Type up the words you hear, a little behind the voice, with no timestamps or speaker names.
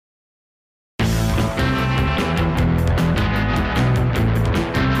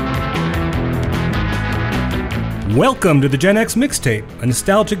Welcome to the Gen X Mixtape, a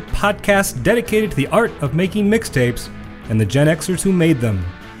nostalgic podcast dedicated to the art of making mixtapes and the Gen Xers who made them.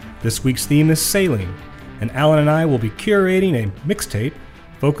 This week's theme is sailing, and Alan and I will be curating a mixtape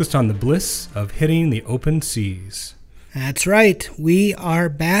focused on the bliss of hitting the open seas. That's right. We are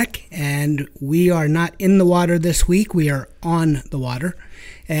back, and we are not in the water this week. We are on the water,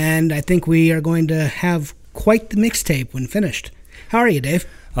 and I think we are going to have quite the mixtape when finished. How are you, Dave?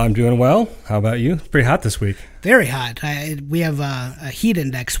 I'm doing well. How about you? It's pretty hot this week. Very hot. We have a heat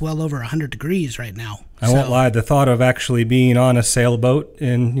index well over 100 degrees right now. I won't lie. The thought of actually being on a sailboat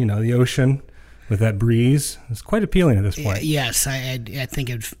in the ocean with that breeze is quite appealing at this point. Yes, I think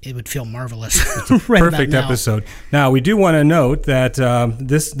it would feel marvelous. It's a perfect episode. Now, we do want to note that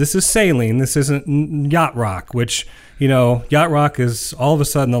this is sailing. This isn't yacht rock, which, yacht rock is all of a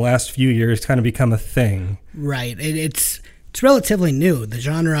sudden the last few years kind of become a thing. Right. It's relatively new. The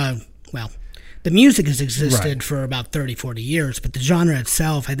genre, the music has existed for about 30, 40 years, but the genre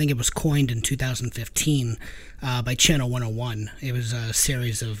itself, I think it was coined in 2015 by Channel 101. It was a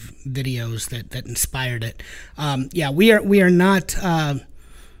series of videos that inspired it. We are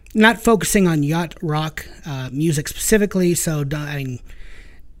not focusing on yacht rock music specifically, so I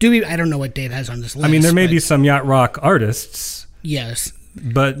don't know what Dave has on this list. I mean, there may be some yacht rock artists. Yes.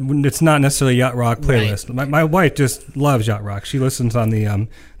 But it's not necessarily a yacht rock playlist. Right. My wife just loves yacht rock. She listens on the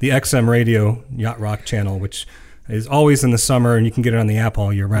XM radio yacht rock channel, which is always in the summer, and you can get it on the app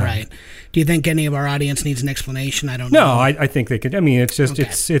all year round. Right. Do you think any of our audience needs an explanation? I don't know. No, I think they could. I mean, it's just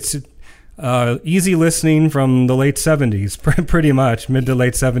it's easy listening from the late 70s, pretty much mid to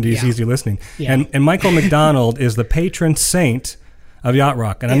late 70s, easy listening. Yeah. And Michael McDonald is the patron saint of yacht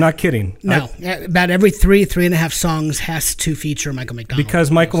rock, and I'm not kidding. No, about every three and a half songs has to feature Michael McDonald.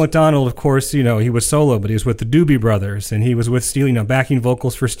 Because Michael McDonald, of course, he was solo, but he was with the Doobie Brothers, and he was with Steely, backing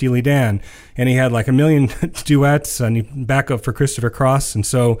vocals for Steely Dan, and he had like a million duets, and he backup for Christopher Cross, and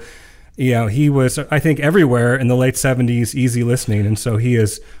so, he was, I think, everywhere in the late 70s, easy listening, and so he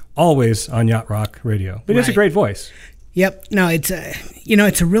is always on yacht rock radio. But he has a great voice. Yep. No, it's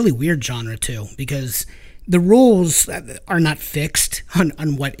a really weird genre too, because the rules are not fixed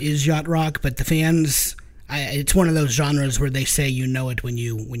on what is yacht rock, but the fans, it's one of those genres where they say it when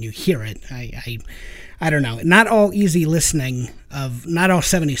you hear it. I don't know. Not all easy listening not all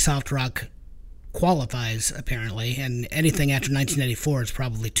 70s soft rock qualifies, apparently, and anything after 1984 is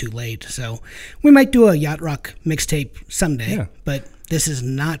probably too late. So we might do a yacht rock mixtape someday, but this is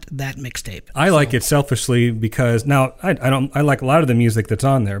not that mixtape. I like it selfishly because now I like a lot of the music that's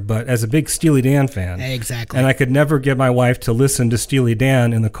on there, but as a big Steely Dan fan, exactly, and I could never get my wife to listen to Steely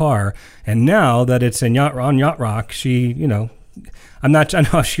Dan in the car. And now that it's on yacht rock, she, I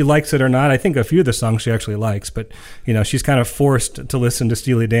know if she likes it or not. I think a few of the songs she actually likes, but she's kind of forced to listen to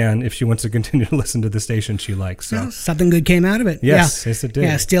Steely Dan if she wants to continue to listen to the station she likes. So something good came out of it. Yes, it did.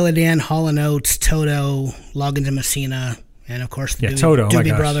 Yeah, Steely Dan, Hall & Oates, Toto, Loggins and Messina. And, of course, the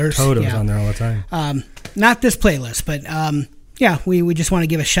Doobie Brothers. Toto's on there all the time. Not this playlist, but, we just want to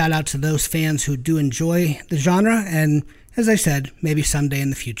give a shout-out to those fans who do enjoy the genre. And, as I said, maybe someday in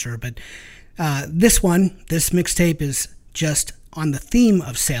the future. But this mixtape is just on the theme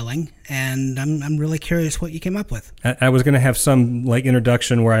of sailing, and I'm really curious what you came up with. I was going to have some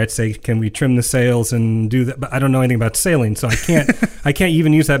introduction where I'd say, can we trim the sails and do that? But I don't know anything about sailing, so I can't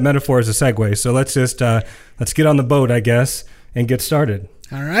even use that metaphor as a segue. So let's just let's get on the boat, I guess, and get started.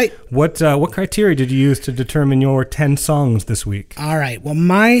 All right. What criteria did you use to determine your 10 songs this week? All right. Well,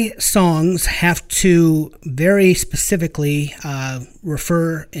 my songs have to very specifically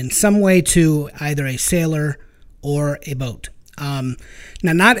refer in some way to either a sailor or a boat. I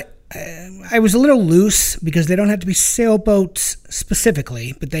was a little loose because they don't have to be sailboats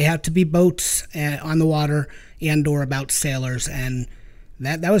specifically, but they have to be boats on the water and or about sailors, and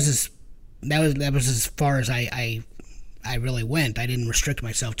that was as far as I really went. I didn't restrict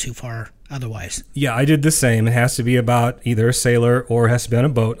myself too far otherwise. Yeah, I did the same. It has to be about either a sailor or it has to be on a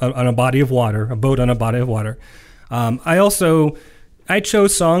boat, on a body of water, a boat on a body of water. I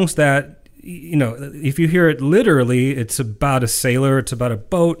chose songs that, if you hear it literally, it's about a sailor, it's about a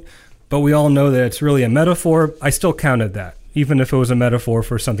boat, but we all know that it's really a metaphor. I still counted that, even if it was a metaphor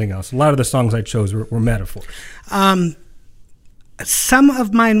for something else. A lot of the songs I chose were metaphors. Some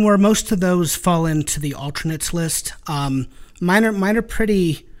of mine were. Most of those fall into the alternates list. Mine are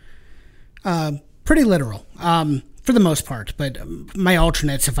pretty literal for the most part, but my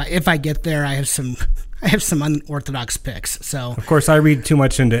alternates, if I get there, I have some unorthodox picks. So of course I read too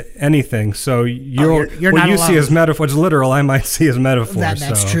much into anything. So you're what you see as metaphor, what's literal, I might see as metaphor.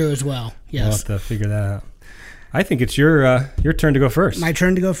 That's true as well. Yes, we'll have to figure that out. I think it's your turn to go first. My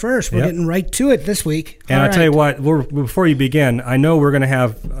turn to go first. We're getting right to it this week. And I'll tell you what, before you begin, I know we're going to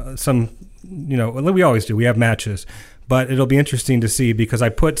have some, we always do. We have matches. But it'll be interesting to see because I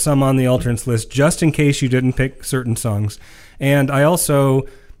put some on the alternates list just in case you didn't pick certain songs. And I also,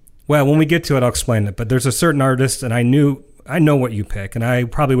 when we get to it, I'll explain it. But there's a certain artist, and I know what you pick, and I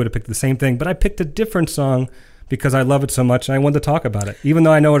probably would have picked the same thing, but I picked a different song because I love it so much, and I wanted to talk about it, even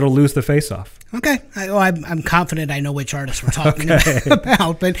though I know it'll lose the face-off. Okay. I'm confident I know which artist we're talking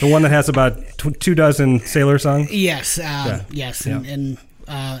about. But the one that has about 24 Sailor songs? Yes. Yes. Yeah. And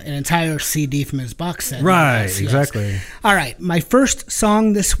an entire CD from his box set. Right, exactly. Yes. All right. My first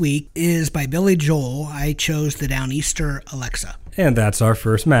song this week is by Billy Joel. I chose the Downeaster Alexa. And that's our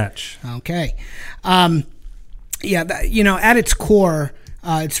first match. Okay. At its core,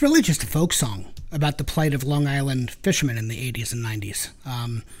 it's really just a folk song about the plight of Long Island fishermen in the 80s and 90s.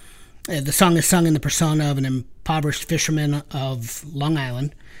 The song is sung in the persona of an impoverished fisherman of Long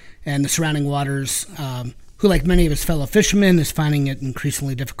Island and the surrounding waters, who, like many of his fellow fishermen, is finding it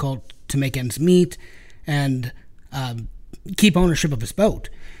increasingly difficult to make ends meet and keep ownership of his boat.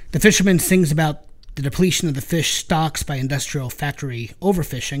 The fisherman sings about the depletion of the fish stocks by industrial factory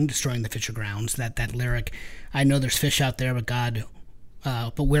overfishing, destroying the fisher grounds. That lyric, I know there's fish out there, but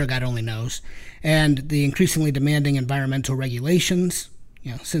where God only knows. And the increasingly demanding environmental regulations,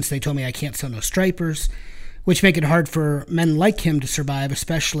 since they told me I can't sell no stripers, which make it hard for men like him to survive,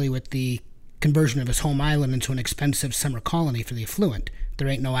 especially with the conversion of his home island into an expensive summer colony for the affluent. There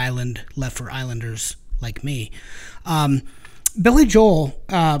ain't no island left for islanders like me. Billy Joel,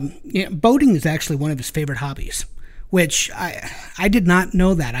 boating is actually one of his favorite hobbies, which I did not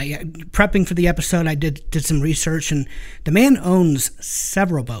know that. Prepping for the episode, I did some research, and the man owns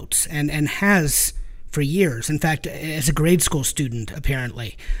several boats and has for years. In fact, as a grade school student,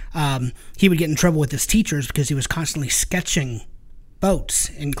 apparently, he would get in trouble with his teachers because he was constantly sketching boats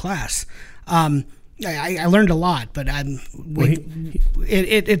in class. I learned a lot, but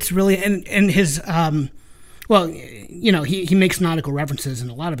it's really and his he makes nautical references in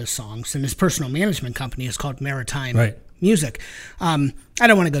a lot of his songs, and his personal management company is called Maritime Music. I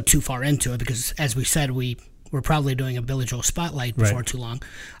don't want to go too far into it because, as we said, we're probably doing a Billy Joel spotlight before too long.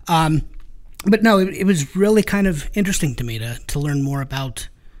 But no, it was really kind of interesting to me to learn more about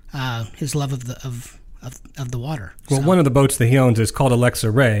his love of the water. Well, one of the boats that he owns is called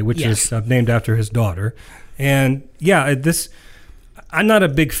Alexa Ray, which is named after his daughter. And I'm not a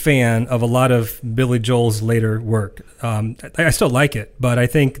big fan of a lot of Billy Joel's later work. I still like it, but I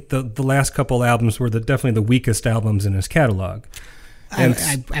think the last couple albums were definitely the weakest albums in his catalog. And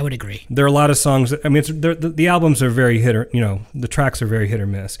I would agree. There are a lot of songs. The albums are very the tracks are very hit or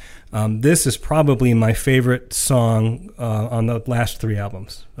miss. This is probably my favorite song on the last 3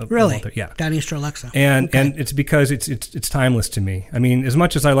 albums. Really? Yeah. Downeaster Alexa. And it's because it's timeless to me. I mean, as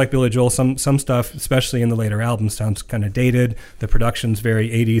much as I like Billy Joel, some stuff, especially in the later albums, sounds kind of dated. The production's very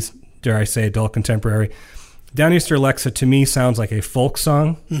 80s, dare I say, adult contemporary. Downeaster Alexa to me sounds like a folk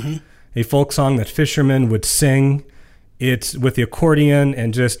song, a folk song that fishermen would sing. It's with the accordion,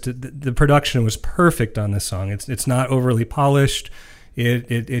 and just the production was perfect on this song. It's not overly polished.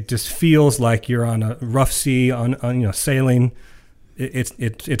 It just feels like you're on a rough sea on sailing.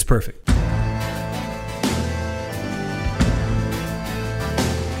 It's perfect.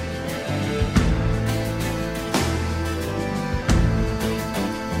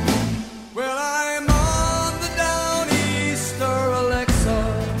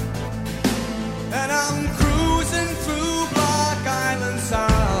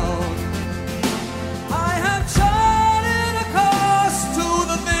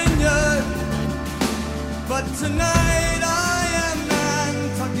 Tonight I am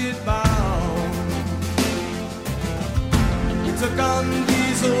Nantucket bound. We took on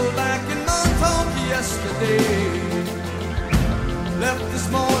diesel back in Montauk yesterday. Left this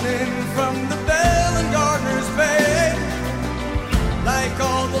morning from the Bell and Gardner's Bay. Like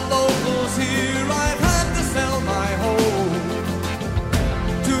all the locals here, I've had to sell my home.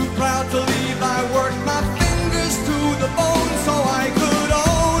 Too proud to leave, I worked my fingers to the bone so I could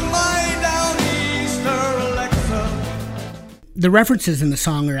own my Downeaster Alexa. The references in the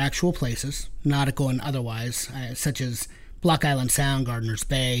song are actual places, nautical and otherwise, such as Block Island Sound, Gardner's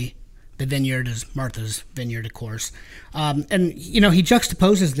Bay. The vineyard is Martha's Vineyard, of course. And he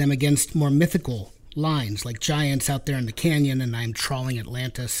juxtaposes them against more mythical lines, like giants out there in the canyon and I'm trawling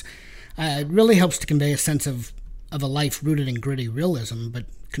Atlantis. It really helps to convey a sense of a life rooted in gritty realism, but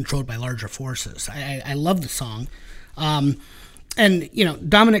controlled by larger forces. I love the song.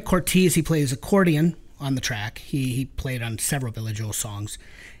 Dominic Cortese, he plays accordion on the track. He played on several Billy Joel songs.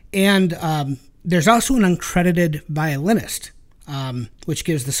 And There's also an uncredited violinist, which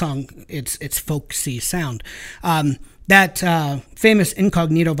gives the song its folksy sound. That famous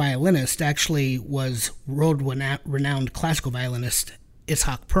incognito violinist actually was world-renowned classical violinist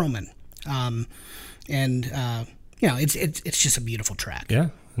Itzhak Perlman. It's just a beautiful track. Yeah,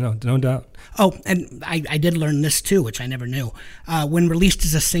 no doubt. Oh, and I did learn this too, which I never knew. When released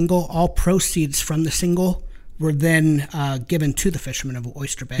as a single, all proceeds from the single were then given to the fishermen of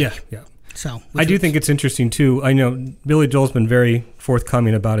Oyster Bay. Yeah. So I do think it's interesting too. I know Billy Joel's been very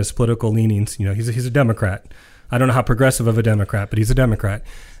forthcoming about his political leanings. He's a Democrat. I don't know how progressive of a Democrat, but he's a Democrat.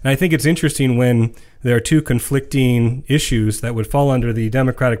 And I think it's interesting when there are two conflicting issues that would fall under the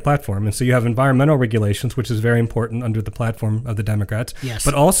Democratic platform. And so you have environmental regulations, which is very important under the platform of the Democrats, yes,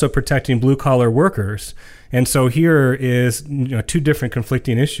 but also protecting blue-collar workers. And so here is two different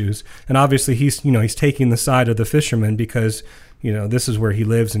conflicting issues. And obviously he's taking the side of the fishermen because this is where he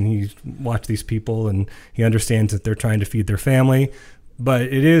lives and he's watched these people and he understands that they're trying to feed their family. But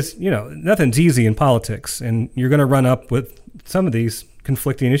it is, nothing's easy in politics, and you're going to run up with some of these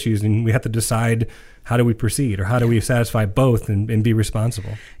conflicting issues, and we have to decide how do we proceed or how do we satisfy both and be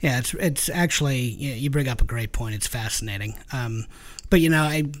responsible. Yeah, it's actually, you bring up a great point. It's fascinating. But,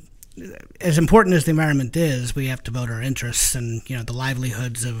 as important as the environment is, we have to vote our interests and, the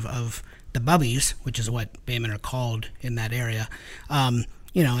livelihoods of the bubbies, which is what baymen are called in that area.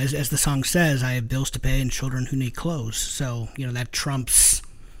 As the song says, I have bills to pay and children who need clothes. So, that trumps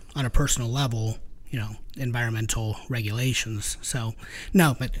on a personal level, environmental regulations. So,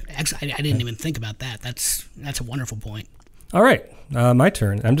 no, but I didn't even think about that. That's a wonderful point. All right, my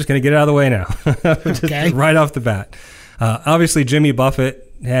turn. I'm just going to get it out of the way now. Okay. Right off the bat. Obviously, Jimmy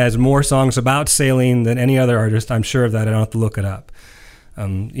Buffett has more songs about sailing than any other artist. I'm sure of that. I don't have to look it up.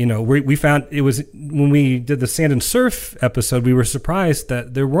 We found it was when we did the Sand and Surf episode, we were surprised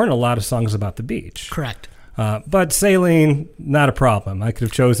that there weren't a lot of songs about the beach. Correct. But sailing, not a problem. I could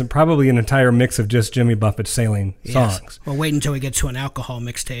have chosen probably an entire mix of just Jimmy Buffett sailing songs. Well, wait until we get to an alcohol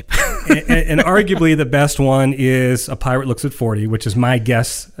mixtape. and arguably the best one is A Pirate Looks at 40, which is my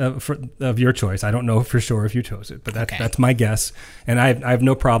guess of your choice. I don't know for sure if you chose it, but that's my guess. And I have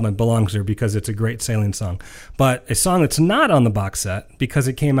no problem. It belongs there because it's a great sailing song. But a song that's not on the box set because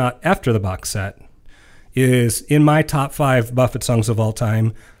it came out after the box set is in my top 5 Buffett songs of all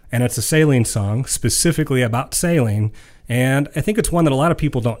time. And it's a sailing song, specifically about sailing. And I think it's one that a lot of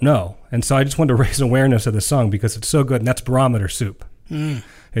people don't know. And so I just wanted to raise awareness of the song because it's so good, and that's Barometer Soup.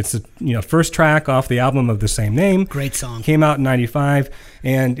 It's the first track off the album of the same name. Great song. Came out in 95,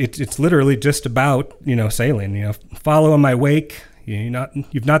 and it's literally just about, sailing. Follow in my wake.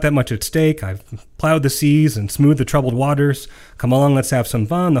 You've not that much at stake. I've plowed the seas and smoothed the troubled waters. Come along, let's have some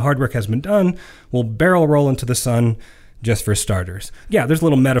fun. The hard work has been done. We'll barrel roll into the sun. Just for starters. Yeah, there's a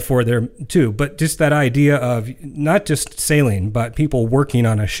little metaphor there too, but just that idea of not just sailing, but people working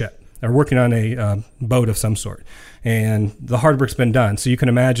on a ship or working on a boat of some sort. And the hard work's been done. So you can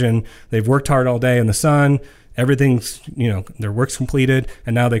imagine they've worked hard all day in the sun, everything's, their work's completed,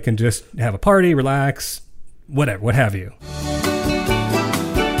 and now they can just have a party, relax, whatever, what have you.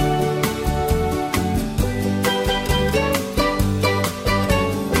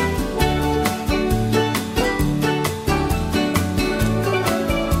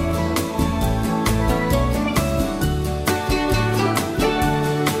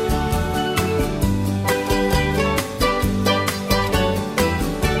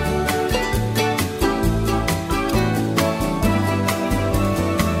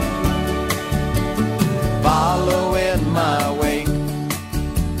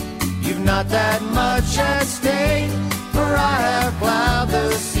 That much at stake, for I have plowed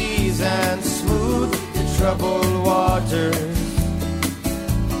the seas and smoothed the troubled waters.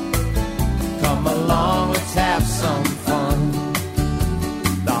 Come along, let's have some fun.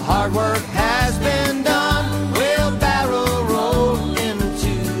 The hard work has been done. We'll barrel roll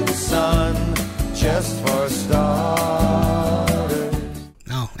into the sun just for starters.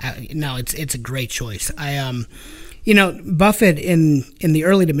 No, it's a great choice. Buffett in the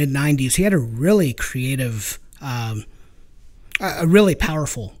early to mid 90s, he had a really creative, a really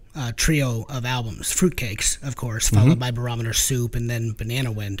powerful trio of albums. Fruitcakes, of course, followed by Barometer Soup, and then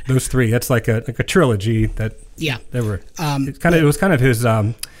Banana Wind. Those three. That's like a trilogy that. Yeah. They were. It was kind of his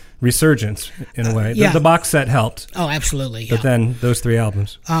resurgence in a way. The box set helped. Oh, absolutely. But then those 3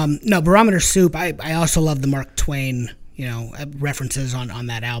 albums. Barometer Soup. I also love the Mark Twain. References on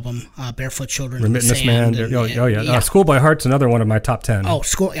that album, Barefoot Children, Remittance Man. Schoolboy Heart's another one of my top 10. Oh,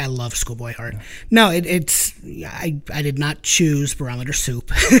 I love Schoolboy Heart. No, I did not choose Barometer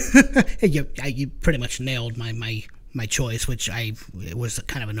Soup. You pretty much nailed my my choice, which it was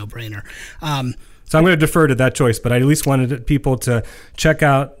kind of a no-brainer. So I'm going to defer to that choice, but I at least wanted people to check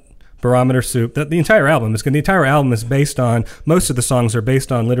out Barometer Soup. The entire album is based on, most of the songs are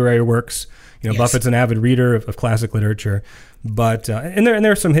based on literary works. Yes. Buffett's an avid reader of classic literature, but and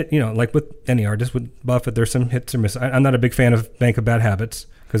there are some hit, like with any artist, with Buffett, there's some hits or misses. I'm not a big fan of Bank of Bad Habits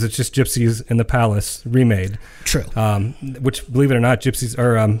because it's just Gypsies in the Palace remade. True. Which, believe it or not,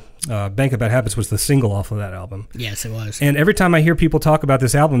 Bank of Bad Habits was the single off of that album. Yes, it was. And every time I hear people talk about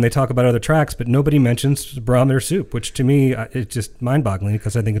this album, they talk about other tracks, but nobody mentions Barometer Soup, which to me, it's just mind-boggling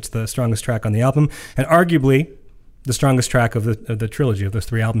because I think it's the strongest track on the album and arguably the strongest track of the trilogy of those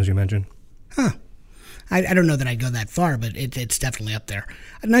 3 albums you mentioned. Huh. I don't know that I'd go that far, but it's definitely up there.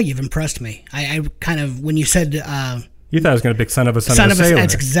 No, you've impressed me. I kind of, when you said... you thought I was going to pick Son of a Sailor.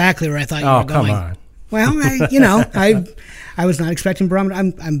 That's exactly where I thought you were going. Oh, come on. Well, I was not expecting Barometer.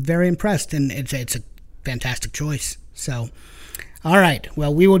 I'm very impressed, and it's a fantastic choice. So, all right.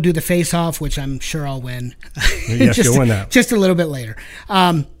 Well, we will do the face-off, which I'm sure I'll win. Yes, you'll win that. Just a little bit later.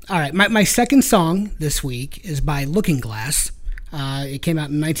 All right. My second song this week is by Looking Glass. It came out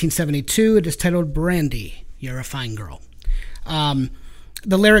in 1972. It is titled Brandy, You're a Fine Girl.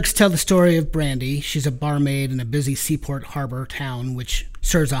 The lyrics tell the story of Brandy. She's a barmaid in a busy seaport harbor town, which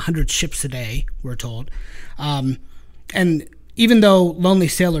serves 100 ships a day, we're told. And even though lonely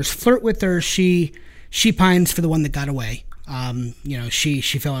sailors flirt with her, she pines for the one that got away.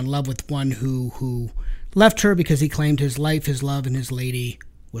 She fell in love with one who left her because he claimed his life, his love, and his lady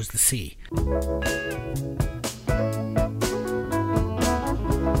was the sea.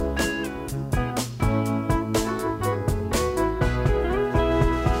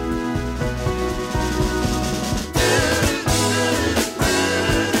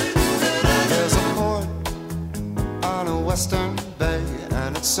 Western Bay,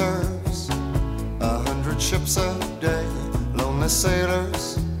 and it serves 100 ships a day. Lonely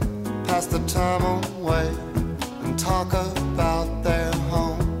sailors pass the time away and talk about their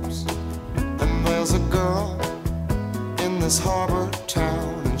homes. And there's a girl in this harbor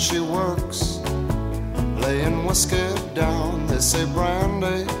town, and she works laying whiskey down. They say,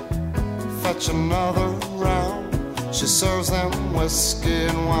 Brandy, fetch another round. She serves them whiskey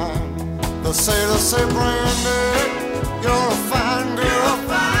and wine. The sailors say, Brandy, you're a fine girl.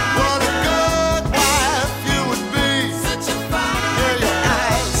 What a good wife you would be. Such a fine girl. Your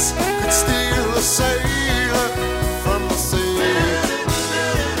eyes could steal a sailor from the sea.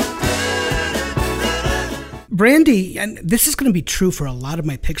 Brandy, and this is going to be true for a lot of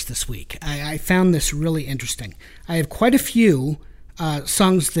my picks this week. I found this really interesting. I have quite a few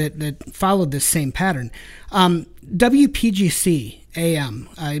songs that followed this same pattern. WPGC AM.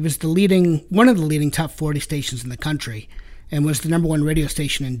 It was one of the leading top 40 stations in the country, and was the number 1 radio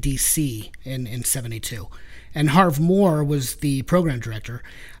station in D.C. in 72. And Harv Moore was the program director.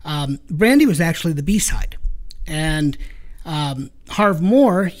 Brandy was actually the B-side. And Harv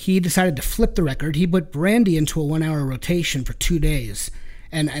Moore, he decided to flip the record. He put Brandy into a 1-hour rotation for 2 days,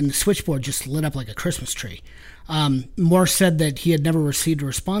 and the switchboard just lit up like a Christmas tree. Moore said that he had never received a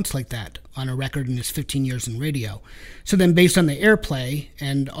response like that on a record in his 15 years in radio. So then, based on the airplay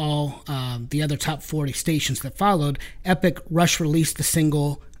and all the other top 40 stations that followed, Epic Rush released the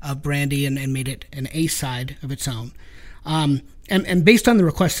single of Brandy and made it an A-side of its own. And based on the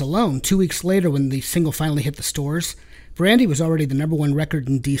request alone, 2 weeks later when the single finally hit the stores, Brandy was already the number 1 record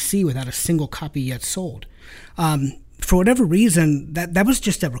in D.C. without a single copy yet sold. For whatever reason, that was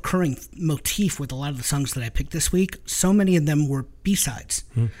just a recurring motif with a lot of the songs that I picked this week. So many of them were B-sides.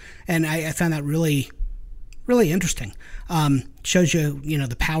 And I found that really, really interesting. Shows you,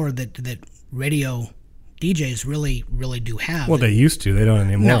 the power that radio DJs really, really do have. Well, they used to. They don't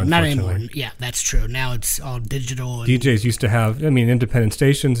anymore, No, not anymore. Yeah, that's true. Now it's all digital. DJs used to have, independent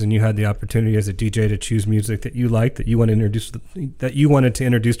stations, and you had the opportunity as a DJ to choose music that you liked, that you wanted to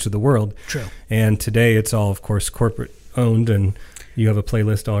introduce to the world. True. And today it's all, of course, corporate owned, and you have a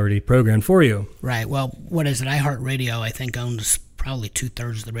playlist already programmed for you. Right. Well, what is it? iHeartRadio, I think, owns probably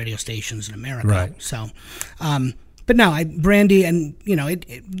 2/3 of the radio stations in America. Right. So, but no, Brandy, and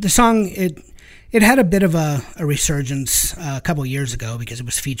the song, it had a bit of a resurgence a couple of years ago because it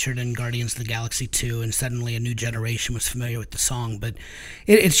was featured in Guardians of the Galaxy 2, and suddenly a new generation was familiar with the song. But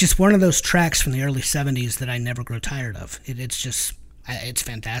it's just one of those tracks from the early 70s that I never grow tired of. It's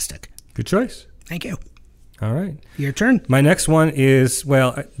fantastic. Good choice. Thank you. All right. Your turn. My next one is,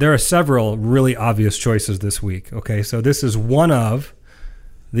 there are several really obvious choices this week. Okay, so this is one of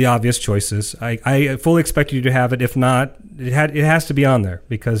the obvious choices. I fully expect you to have it. If not, it has to be on there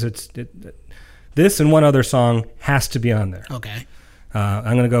because this and one other song has to be on there. Okay. I'm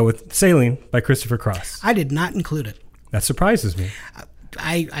going to go with Sailing by Christopher Cross. I did not include it. That surprises me.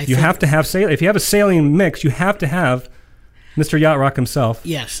 I You have to have Sailing. If you have a Sailing mix, you have to have Mr. Yacht Rock himself.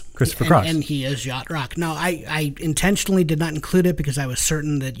 Yes. Christopher Cross. And he is Yacht Rock. No, I intentionally did not include it because I was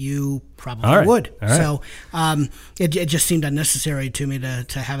certain that you probably would. All right. So it just seemed unnecessary to me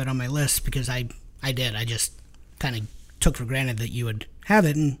to have it on my list because I did. I just kind of took for granted that you would have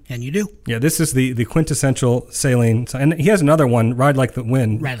it, and you do. Yeah, this is the quintessential Sailing. And he has another one, Ride Like the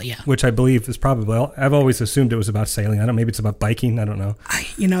Wind, which I believe is probably, I've always assumed it was about sailing. I don't know, maybe it's about biking. I don't know.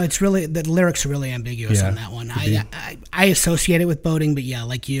 It's really, the lyrics are really ambiguous on that one. I associate it with boating, but yeah,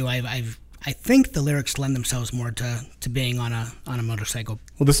 like you, I think the lyrics lend themselves more to being on a motorcycle.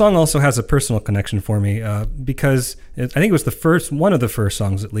 Well, the song also has a personal connection for me because I think it was one of the first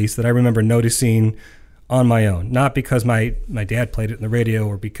songs, at least, that I remember noticing on my own. Not because my dad played it in the radio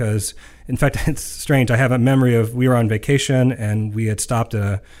or because, in fact, it's strange. I have a memory of we were on vacation and we had stopped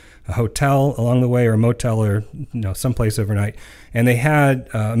at a hotel along the way or a motel or someplace overnight, and they had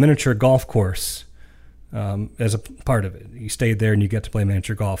a miniature golf course as a part of it. You stayed there and you get to play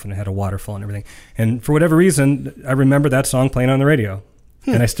miniature golf, and it had a waterfall and everything. And for whatever reason, I remember that song playing on the radio.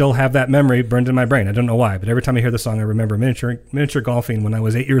 And I still have that memory burned in my brain. I don't know why, but every time I hear the song, I remember miniature golfing when I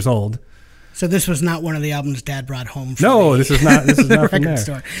was 8 years old. So this was not one of the albums Dad brought home from this is not the from record there.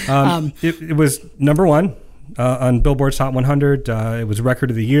 store. It was number one on Billboard's Hot 100. It was Record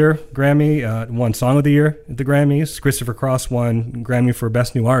of the Year Grammy, won Song of the Year at the Grammys. Christopher Cross won Grammy for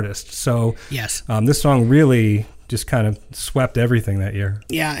Best New Artist. So yes, this song really just kind of swept everything that year.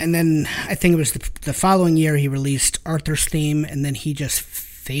 Yeah, and then I think it was the following year he released Arthur's Theme, and then he just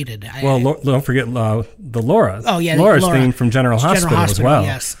faded. Don't forget the Laura. Oh yeah, Laura's Laura. theme from General Hospital as well.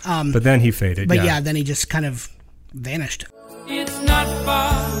 Yes, but then he faded. But then he just kind of vanished. It's not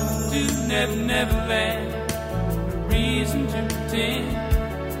far to Never Land. Reason to pretend.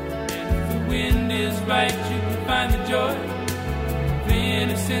 And if the wind is right, you can find the joy of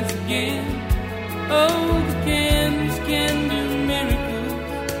innocence again. Oh, the candles can do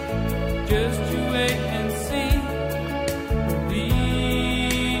miracles. Just you wait and see.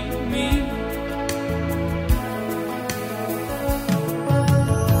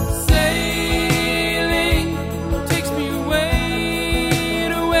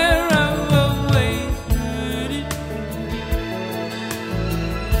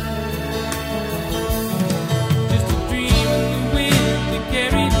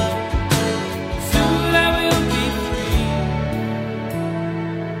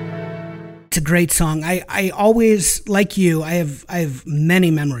 It's a great song. I always, like you, I have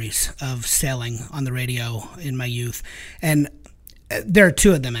many memories of sailing on the radio in my youth, and there are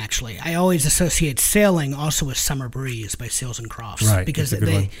two of them actually. I always associate sailing also with Summer Breeze by Seals and Crofts, right? Because that's a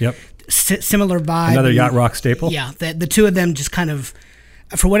good one. Yep. Similar vibe. Another yacht rock staple. Yeah, the two of them just kind of,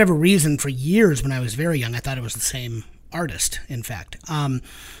 for whatever reason, for years when I was very young, I thought it was the same artist. In fact,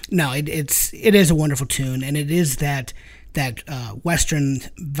 no, it is a wonderful tune, and it is that Western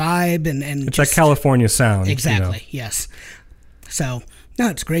vibe and it's just, that California sound. Exactly. Yes. So no,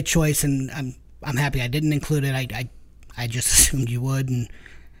 it's a great choice, and I'm happy I didn't include it. I just assumed you would, and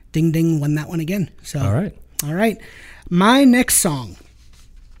ding ding won that one again. So all right. My next song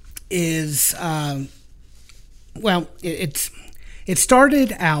is it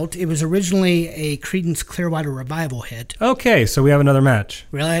started out. It was originally a Creedence Clearwater Revival hit. Okay, so we have another match.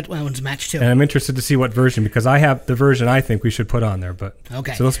 Really, that one's a match too. And I'm interested to see what version, because I have the version I think we should put on there. But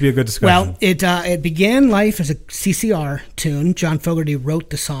okay, so this will be a good discussion. Well, it began life as a CCR tune. John Fogerty wrote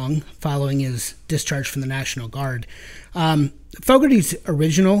the song following his discharge from the National Guard. Fogerty's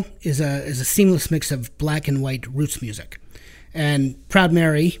original is a seamless mix of black and white roots music. And Proud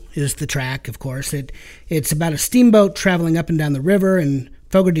Mary is the track, of course. It's about a steamboat traveling up and down the river, and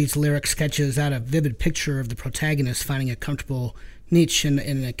Fogerty's lyric sketches out a vivid picture of the protagonist finding a comfortable niche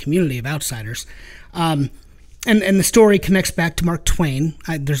in a community of outsiders. And the story connects back to Mark Twain.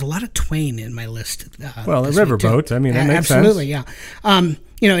 There's a lot of Twain in my list. A riverboat. I mean, that makes absolutely, sense.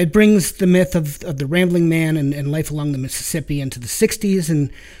 Yeah. It brings the myth of the rambling man and life along the Mississippi into the 60s,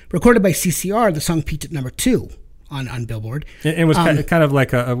 and recorded by CCR, the song peaked at number 2. On Billboard. It was kind of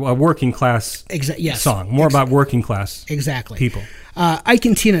like a working class song, more about working class people. Ike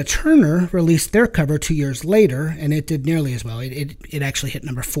and Tina Turner released their cover 2 years later, and it did nearly as well. It actually hit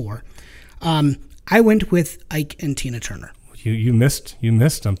number 4. I went with Ike and Tina Turner. You missed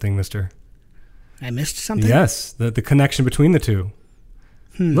something, mister. I missed something? Yes, the connection between the two.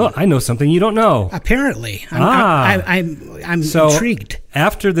 Look, I know something you don't know. Apparently. I'm so intrigued.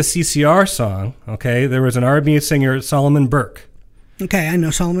 After the CCR song, okay, there was an R&B singer, Solomon Burke. Okay, I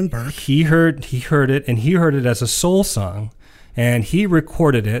know Solomon Burke. He heard it, and he heard it as a soul song. and he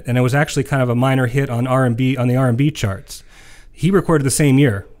recorded it, and it was actually kind of a minor hit on R&B, on the R&B charts. He recorded the same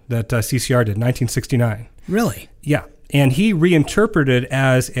year that CCR did, 1969. Really? Yeah, and he reinterpreted it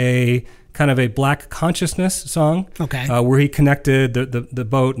as a kind of a black consciousness song. Okay. Where he connected the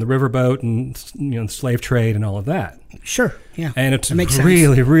boat and the riverboat and the slave trade and all of that. Sure. Yeah. And it's a makes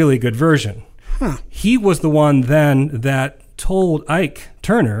really, sense. really good version. Huh. He was the one then that told Ike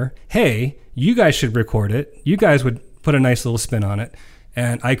Turner, hey, you guys should record it. You guys would put a nice little spin on it.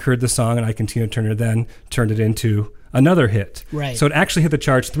 And Ike heard the song, and Ike and Tina Turner then turned it into another hit. Right. So it actually hit the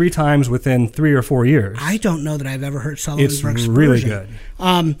charts 3 times within 3 or 4 years. I don't know that I've ever heard Sullivan It's Burke's really version.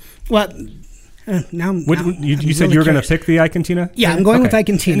 good. Now you said you were going to pick the Ike and Tina? Yeah, I'm going with Ike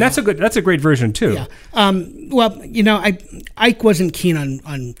and Tina. And that's a great version too. Yeah. Ike wasn't keen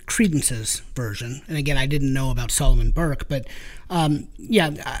on Creedence's version, and again, I didn't know about Sullivan Burke, but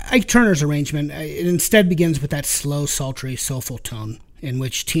Ike Turner's arrangement it instead begins with that slow, sultry, soulful tone in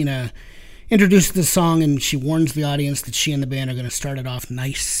which Tina introduces the song, and she warns the audience that she and the band are going to start it off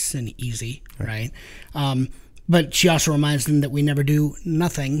nice and easy, right? But she also reminds them that we never do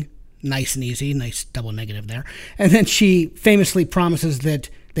nothing nice and easy, nice double negative there. And then she famously promises that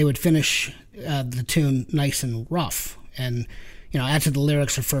they would finish the tune nice and rough. And, after the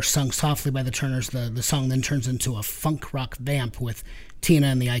lyrics are first sung softly by the Turners, the song then turns into a funk rock vamp with Tina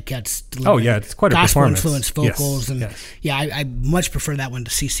and the Ikettes delivering it's quite a performance. gospel-influenced vocals. Yes. I much prefer that one to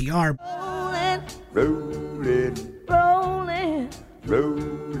CCR. Rolling, Rolling,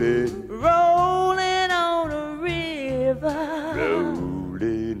 rolling, rolling on a river.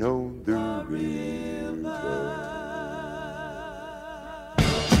 rolling on the river.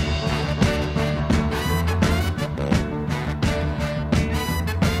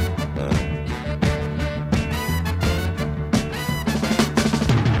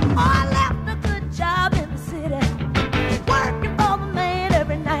 I left a good job in the city, working for the man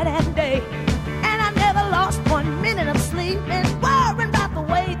every night and day. And I never lost 1 minute of sleep and worrying about the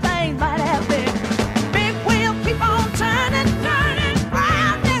way things might have been. Big wheel keep on turning, turning,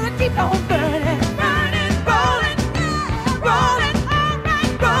 round there it keep on burning, burning, rolling, rolling, all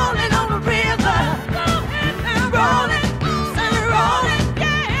right, rolling on the river. Rolling, rolling,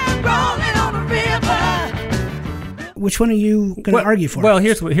 yeah, rolling on the river. Which one are you going to argue for? Well,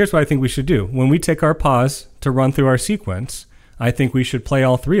 here's what I think we should do. When we take our pause to run through our sequence, I think we should play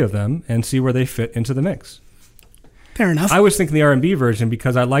all 3 of them and see where they fit into the mix. Fair enough. I was thinking the R&B version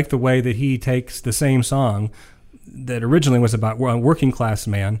because I like the way that he takes the same song that originally was about a working class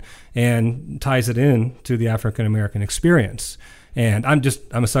man and ties it in to the African American experience. And I'm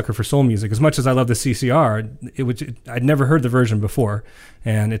a sucker for soul music. As much as I love the CCR, I'd never heard the version before,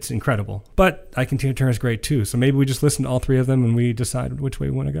 and it's incredible. But Ike and Tina Turner is great too. So maybe we just listen to all 3 of them and we decide which way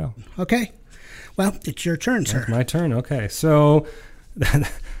we want to go. Okay. Well, it's your turn, sir. It's my turn. Okay. So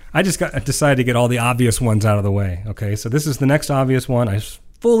I just decided to get all the obvious ones out of the way. Okay. So this is the next obvious one. I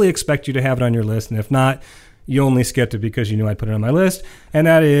fully expect you to have it on your list. And if not, you only skipped it because you knew I'd put it on my list. And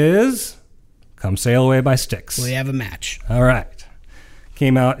that is Come Sail Away by Styx. We have a match. All right.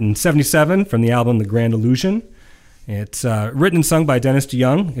 Came out in 1977 from the album The Grand Illusion. It's written and sung by Dennis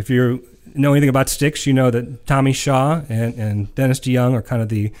DeYoung. If you know anything about Styx, you know that Tommy Shaw and Dennis DeYoung are kind of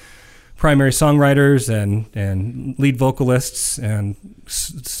the primary songwriters and lead vocalists. And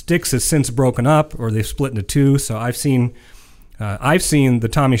Styx has since broken up, or they've split into 2. So I've seen the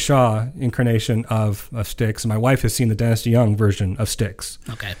Tommy Shaw incarnation of Styx, and my wife has seen the Dennis DeYoung version of Styx.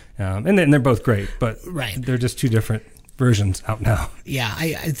 Okay. And they're both great, but Right. they're just 2 different versions out now. Yeah,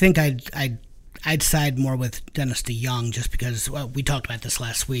 I think I'd side more with Dennis DeYoung just because we talked about this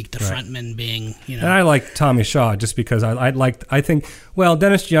last week. The frontman being, And I like Tommy Shaw just because I think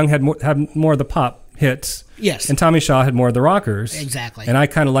Dennis DeYoung had more of the pop hits. Yes. And Tommy Shaw had more of the rockers. Exactly. And I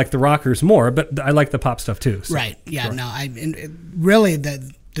kind of like the rockers more, but I like the pop stuff too. So. Right. Yeah. Sure. No. Really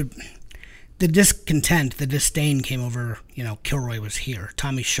the discontent, the disdain came over. Kilroy was here.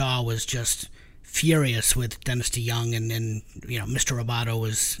 Tommy Shaw was just furious with Dennis DeYoung, and then Mr. Roboto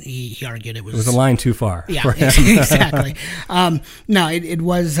was he argued it was a line too far. Yeah, exactly. No, it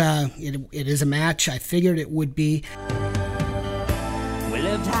was it is a match. I figured it would be. We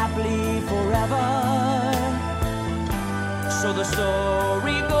lived happily forever, so the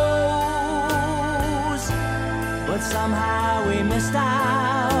story goes. But somehow we missed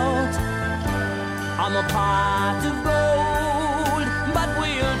out on the pot of gold. But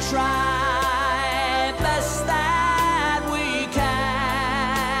we'll try best that we can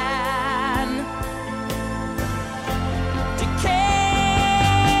to carry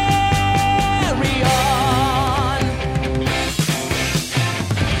on.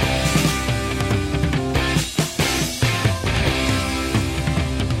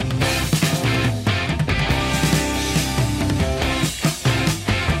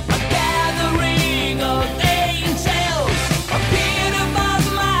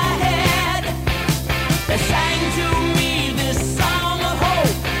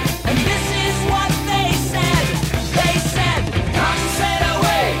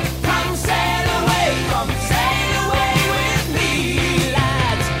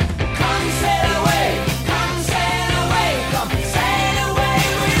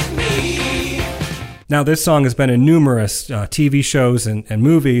 Now, this song has been in numerous TV shows and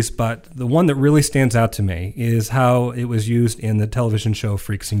movies, but the one that really stands out to me is how it was used in the television show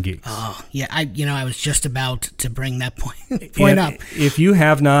Freaks and Geeks. Oh, yeah. I was just about to bring that point up.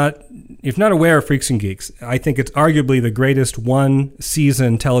 If not aware of Freaks and Geeks, I think it's arguably the greatest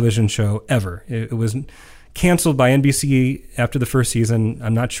one-season television show ever. It was canceled by NBC after the first season.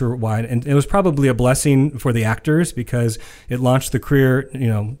 I'm not sure why. And it was probably a blessing for the actors because it launched the career,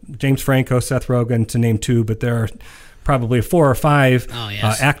 James Franco, Seth Rogen, to name two, but there are probably 4 or 5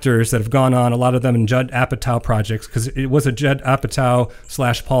 actors that have gone on, a lot of them in Judd Apatow projects, because it was a Judd Apatow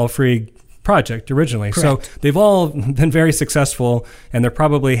 / Paul Feig project originally. Correct. So they've all been very successful, and they're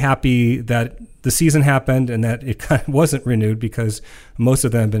probably happy that the season happened and that it kind of wasn't renewed because most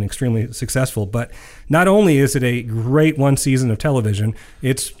of them have been extremely successful. But not only is it a great one season of television,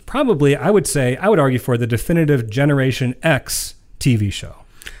 it's probably, I would argue for the definitive Generation X TV show.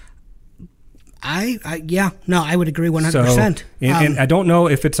 I would agree 100%. So, and I don't know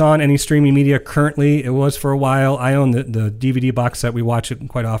if it's on any streaming media currently. It was for a while. I own the DVD box set. We watch it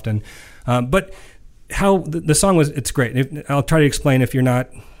quite often. But how the song was, it's great. I'll try to explain if you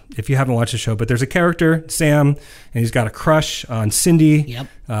haven't watched the show, but there's a character, Sam, and he's got a crush on Cindy. Yep.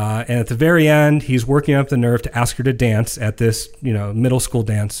 And at the very end, he's working up the nerve to ask her to dance at this, middle school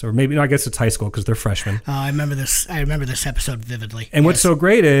dance, or maybe, I guess it's high school because they're freshmen. I remember this episode vividly. And what's so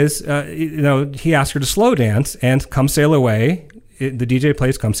great is, he asked her to slow dance and Come Sail Away. The DJ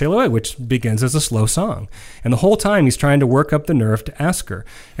plays Come Sail Away, which begins as a slow song. And the whole time he's trying to work up the nerve to ask her.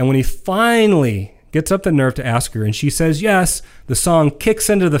 And when he finally gets up the nerve to ask her and she says yes, the song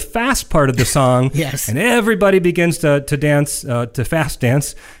kicks into the fast part of the song. Yes. And everybody begins to dance, to fast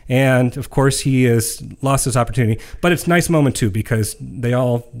dance. And of course he has lost his opportunity. But it's a nice moment too, because they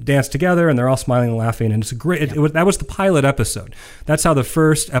all dance together and they're all smiling and laughing. And it's a great, that was the pilot episode. That's how the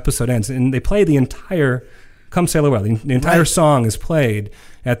first episode ends. And they play the entire Come Sail Away. The entire song is played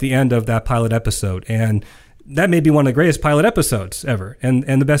at the end of that pilot episode. And that may be one of the greatest pilot episodes ever and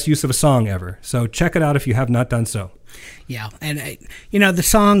the best use of a song ever. So check it out if you have not done so. Yeah. And, the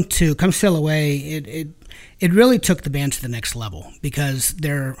song to Come Sail Away, it really took the band to the next level because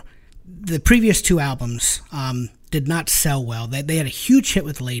the previous 2 albums did not sell well. They had a huge hit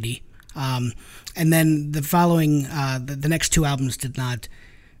with Lady. And then the following, the next 2 albums did not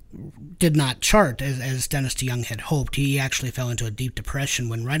chart as Dennis DeYoung had hoped. He actually fell into a deep depression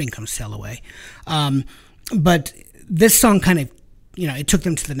when writing Come Sail Away. But this song kind of, it took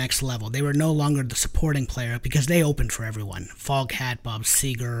them to the next level. They were no longer the supporting player because they opened for everyone. Foghat, Bob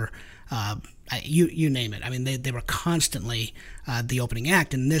Seger, you name it. I mean, they were constantly the opening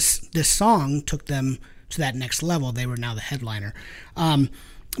act, and this song took them to that next level. They were now the headliner.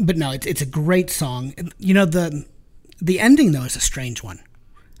 But no, it's a great song. The ending, though, is a strange one.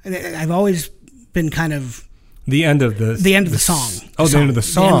 I've always been kind of... The end of the song. Oh, the end of the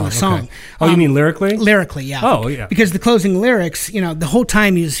song. The end of the song. Okay. Oh, you mean lyrically? Lyrically, yeah. Oh, yeah. Because the closing lyrics, the whole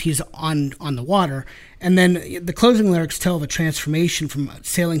time he's on the water, and then the closing lyrics tell of a transformation from a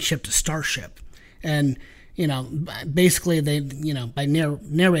sailing ship to starship, and basically they, by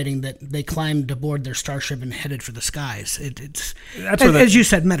narrating that they climbed aboard their starship and headed for the skies. As you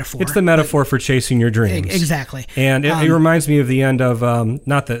said, metaphor. It's the metaphor for chasing your dreams. Exactly. And it reminds me of the end of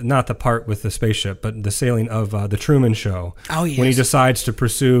not the part with the spaceship, but the sailing of the Truman Show. Oh, yes. When he decides to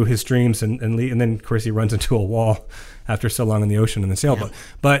pursue his dreams and then of course he runs into a wall after so long in the ocean in the sailboat. Yeah.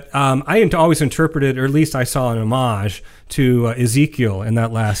 But I always interpreted, or at least I saw an homage to Ezekiel in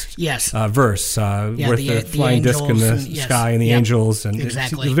that last verse with the flying disc in the sky and the angels. And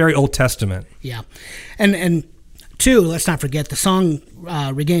exactly. It's very Old Testament. Yeah. And 2, let's not forget, the song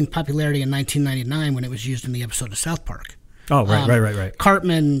regained popularity in 1999 when it was used in the episode of South Park. Oh, right.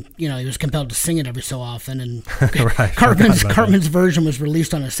 Cartman, he was compelled to sing it every so often, and Cartman's version was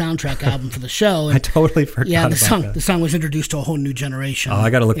released on a soundtrack album for the show. And I totally forgot about that. The song was introduced to a whole new generation. Oh, I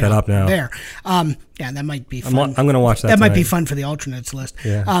got to look that up now. That might be fun. I'm going to watch that. That tonight. might be fun for the alternates list.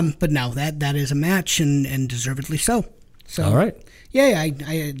 Yeah. But no, that is a match, and deservedly so. So, all right. Yeah,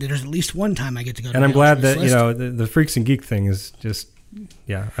 there's at least one time I get to go to and I'm glad that, the Freaks and Geek thing is just,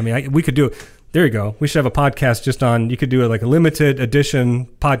 I mean, we could do it. There you go. We should have a podcast just on, you could do like a limited edition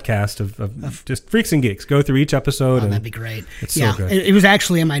podcast of just Freaks and Geeks. Go through each episode. That'd be great. It's so good. It was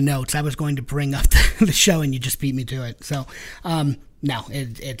actually in my notes. I was going to bring up the show and you just beat me to it. So, no,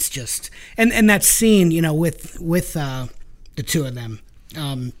 it's just, and that scene, with the 2 of them.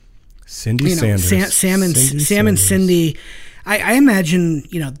 Cindy Sanders. Sam and Cindy. I imagine,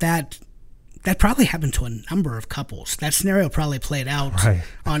 that that probably happened to a number of couples. That scenario probably played out Right.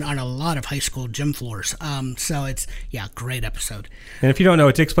 on a lot of high school gym floors. So it's, great episode. And if you don't know,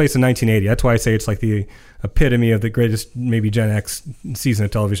 it takes place in 1980. That's why I say it's like the epitome of the greatest, maybe Gen X season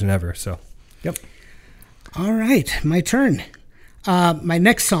of television ever. So, yep. All right, my turn. My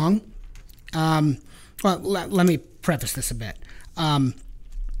next song, let me preface this a bit.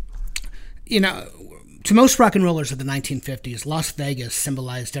 To most rock and rollers of the 1950s, Las Vegas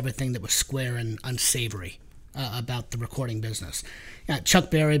symbolized everything that was square and unsavory about the recording business.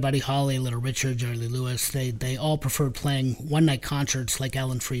 Chuck Berry, Buddy Holly, Little Richard, Jerry Lee Lewis, they all preferred playing one-night concerts like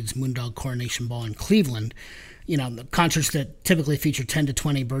Alan Freed's Moondog Coronation Ball in Cleveland. The concerts that typically featured 10 to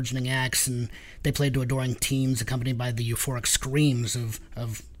 20 burgeoning acts, and they played to adoring teens accompanied by the euphoric screams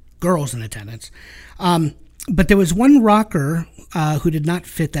of girls in attendance. But there was one rocker who did not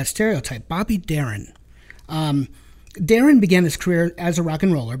fit that stereotype, Bobby Darin. Darin began his career as a rock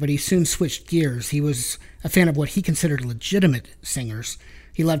and roller, but he soon switched gears. He was a fan of what he considered legitimate singers.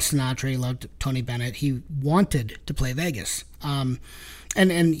 He loved Sinatra, he loved Tony Bennett. He wanted to play Vegas.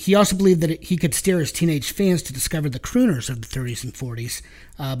 And he also believed that he could steer his teenage fans to discover the crooners of the 30s and 40s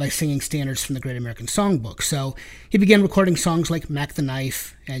by singing standards from the Great American Songbook. So he began recording songs like Mac the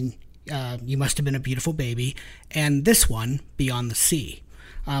Knife and You Must Have Been a Beautiful Baby, and this one, Beyond the Sea.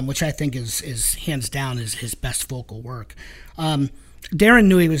 Which I think is hands down his best vocal work. Darin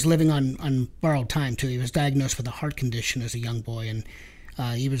knew he was living on borrowed time too. He was diagnosed with a heart condition as a young boy, and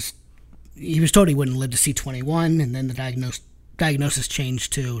he was told he wouldn't live to see 21, and then the diagnosis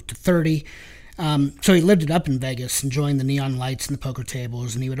changed to 30. So he lived it up in Vegas, enjoying the neon lights and the poker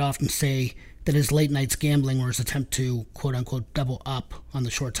tables, and he would often say that his late nights gambling were his attempt to quote unquote double up on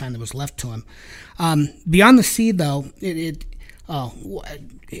the short time that was left to him. Beyond the Sea, though,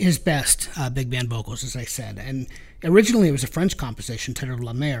 his best big band vocals, as I said. And originally it was a French composition titled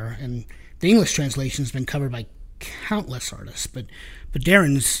La Mer, and the English translation has been covered by countless artists. But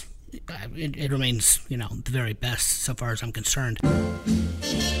Darin's, it remains, the very best so far as I'm concerned.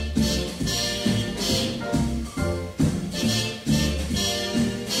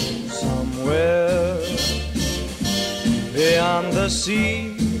 Somewhere beyond the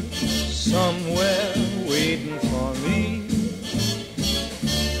sea, somewhere waiting for me,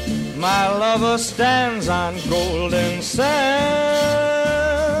 my lover stands on golden sands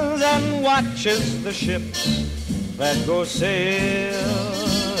and watches the ships that go sailing.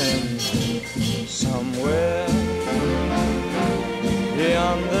 Somewhere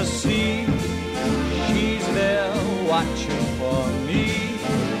beyond the sea, she's there watching for me.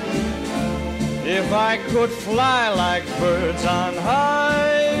 If I could fly like birds on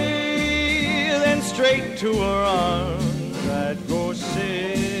high, then straight to her arms I'd go sailing.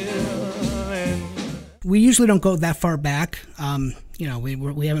 We usually don't go that far back.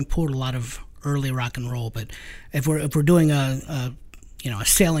 We haven't pulled a lot of early rock and roll, but if we're doing a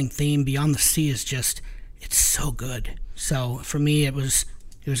sailing theme, Beyond the Sea is just, it's so good. So for me, it was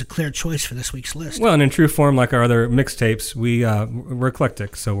a clear choice for this week's list. Well, and in true form, like our other mixtapes, we're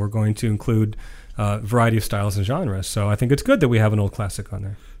eclectic, so we're going to include a variety of styles and genres. So I think it's good that we have an old classic on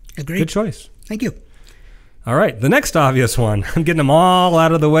there. Agreed. Good choice. Thank you. All right, the next obvious one. I'm getting them all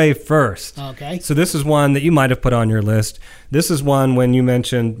out of the way first. Okay. So this is one that you might have put on your list. This is one when you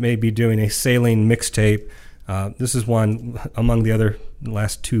mentioned maybe doing a sailing mixtape. This is one among the other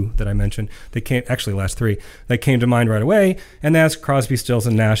last two that I mentioned. Last three that came to mind right away, and that's Crosby, Stills,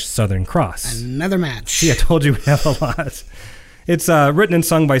 and Nash, Southern Cross. Another match. See, I told you we have a lot. It's written and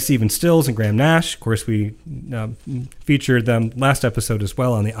sung by Stephen Stills and Graham Nash. Of course, we featured them last episode as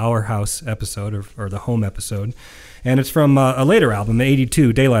well on the Our House episode or the Home episode. And it's from a later album,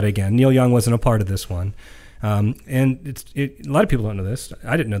 82, Daylight Again. Neil Young wasn't a part of this one. And a lot of people don't know this.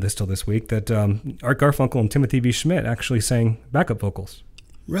 I didn't know this till this week, that Art Garfunkel and Timothy B. Schmidt actually sang backup vocals.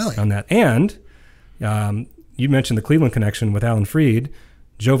 Really? On that. And you mentioned the Cleveland connection with Alan Freed.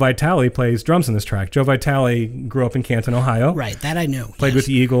 Joe Vitale plays drums in this track. Joe Vitale grew up in Canton, Ohio. Right, that I knew. Played with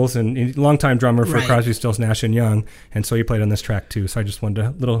the Eagles and a longtime drummer for Right. Crosby, Stills, Nash and Young, and so he played on this track too. So I just wanted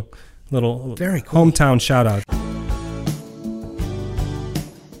a little Very cool. hometown shout out.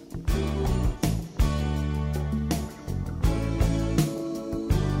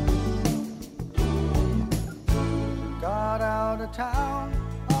 Got out of town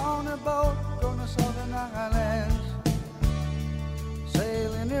on a boat going to Southern Islands,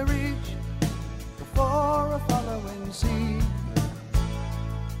 sailing to reach before a following sea.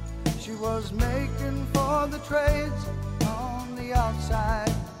 She was making for the trades on the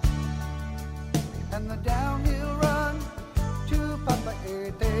outside and the downhill run to Papa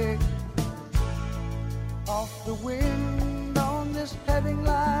Ete. Off the wind on this heading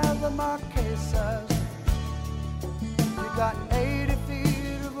lie, the Marquesas. You got 80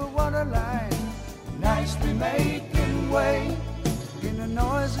 feet of a water line, nicely making way in a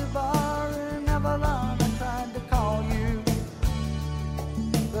noisy bar in Avalon. I tried to call you,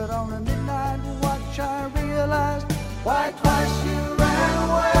 but on a midnight watch I realized why twice you ran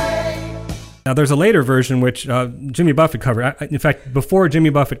away. Now, there's a later version which Jimmy Buffett covered. In fact, before Jimmy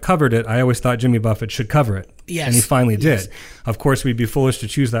Buffett covered it, I always thought Jimmy Buffett should cover it. Yes. And he finally Yes. did. Of course, we'd be foolish to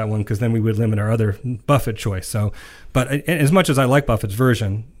choose that one because then we would limit our other Buffett choice. So, but as much as I like Buffett's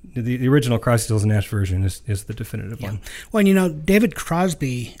version, the original Crosby, Stills, and Nash version is the definitive one. Well, you know, David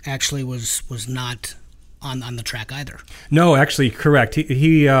Crosby actually was not on the track either. No, actually, correct.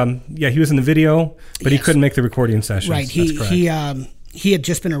 He was in the video, but he Yes. couldn't make the recording sessions. Right. That's correct. He had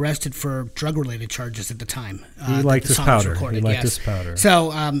just been arrested for drug-related charges at the time. He liked his powder. Recorded, He liked yes. his powder.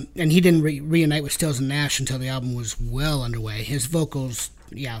 So, and he didn't reunite with Stills and Nash until the album was well underway. His vocals,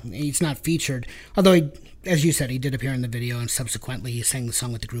 he's not featured. Although, as you said, he did appear in the video, and subsequently he sang the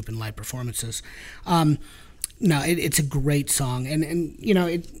song with the group in live performances. No, it's a great song. And you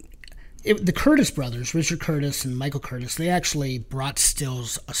know, the Curtis brothers, Richard Curtis and Michael Curtis, they actually brought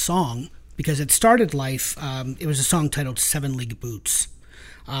Stills a song because it started life. It was a song titled 7 League Boots.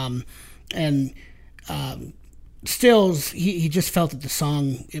 Stills, he just felt that the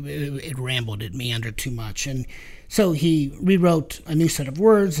song, it rambled, it meandered too much. And so he rewrote a new set of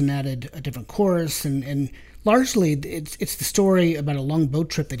words and added a different chorus. And largely, it's the story about a long boat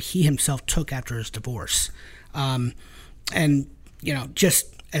trip that he himself took after his divorce. And, you know,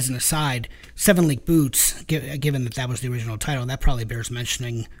 just as an aside, 7 League Boots, given that was the original title, that probably bears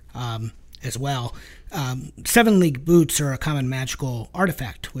mentioning as well. 7 League Boots are a common magical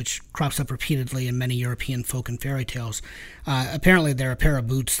artifact which crops up repeatedly in many European folk and fairy tales. Apparently, they're a pair of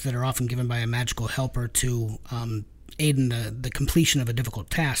boots that are often given by a magical helper to aid in the completion of a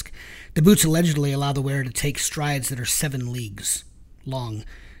difficult task. The boots allegedly allow the wearer to take strides that are 7 leagues long.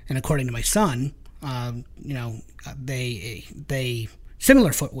 And according to my son, they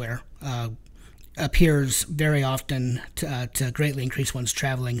similar footwear appears very often to greatly increase one's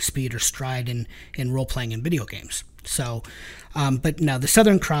traveling speed or stride in role-playing and video games. So, but no, the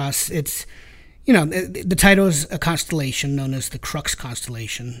Southern Cross, it's, you know, the title is a constellation known as the Crux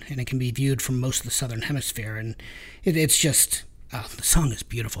constellation, and it can be viewed from most of the Southern Hemisphere, and it's just, the song is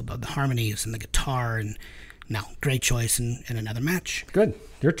beautiful, the harmonies and the guitar, and no, great choice and another match. Good.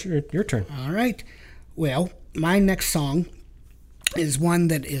 Your turn. All right. Well, my next song is one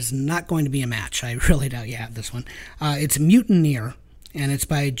that is not going to be a match. I really doubt you have this one. It's Mutineer, and it's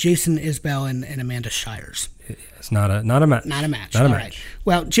by Jason Isbell and Amanda Shires. It's not a match. Not a match. Not a All match. right.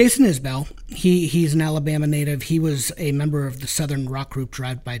 Well, Jason Isbell, he's an Alabama native. He was a member of the southern rock group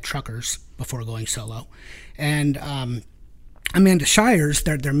Drive-By Truckers before going solo. And Amanda Shires,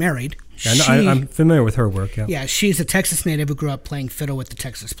 they're married. Yeah, I'm familiar with her work. Yeah. Yeah, she's a Texas native who grew up playing fiddle with the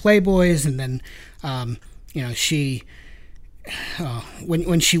Texas Playboys, and then, she...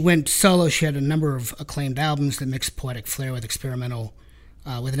 when she went solo, she had a number of acclaimed albums that mixed poetic flair with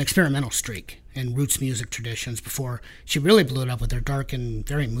an experimental streak and roots music traditions before she really blew it up with her dark and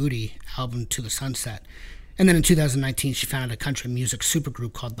very moody album To the Sunset. And then in 2019, she founded a country music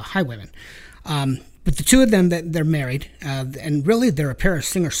supergroup called the Highwaymen. But the two of them, they're married, and really they're a pair of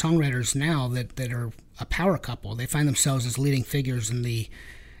singer-songwriters now that are a power couple. They find themselves as leading figures in the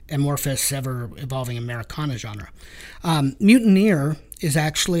amorphous, ever-evolving Americana genre. Mutineer is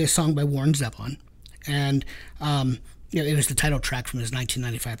actually a song by Warren Zevon, and it was the title track from his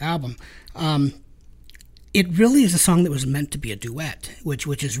 1995 album. It really is a song that was meant to be a duet,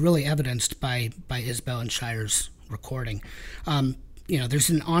 which is really evidenced by Isbell and Shire's recording. There's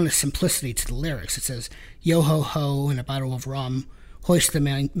an honest simplicity to the lyrics. It says, "Yo ho ho and a bottle of rum, hoist the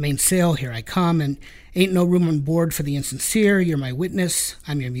mainsail, here I come, and ain't no room on board for the insincere. You're my witness,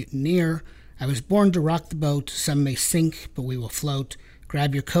 I'm your mutineer. I was born to rock the boat. Some may sink, but we will float.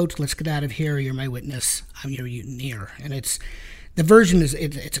 Grab your coat, let's get out of here. You're my witness, I'm your mutineer." And the version is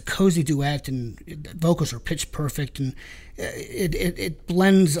it's a cozy duet, and the vocals are pitch perfect, and it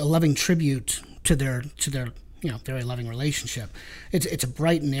blends a loving tribute to their very loving relationship. It's a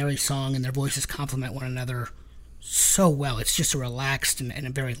bright and airy song, and their voices complement one another so well. It's just a relaxed and a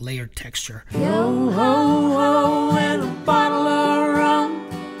very layered texture. Yo ho ho and a bottle of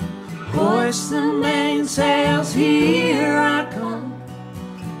rum, hoist the mainsails, here I come.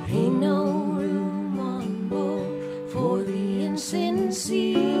 Ain't no room on board for the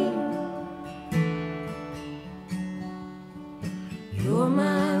insincere. You're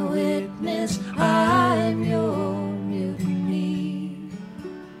my witness, I'm your mutiny.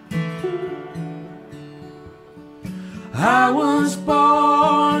 I was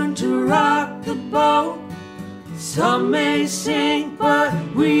born to Some may sink, but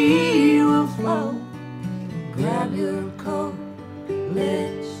we will float. Grab your coat,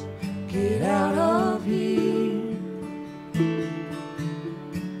 let's get out of here.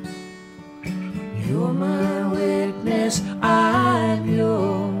 You're my witness, I'm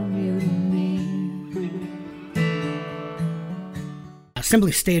your mutiny.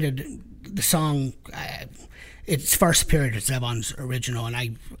 Simply stated, the song, it's far superior to Zevon's original,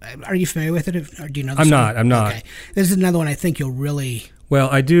 and are you familiar with it, or do you know the song? I'm not. Okay. This is another one I think you'll really Well,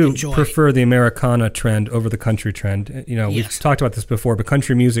 I do enjoy. prefer the Americana trend over the country trend. You know, we've Yes. talked about this before, but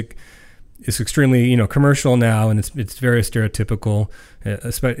country music is extremely, commercial now, and it's very stereotypical,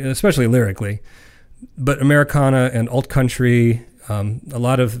 especially lyrically. But Americana and alt country, a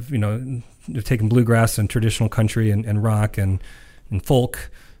lot of, have taken bluegrass and traditional country and rock and folk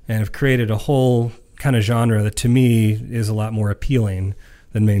and have created a whole kind of genre that to me is a lot more appealing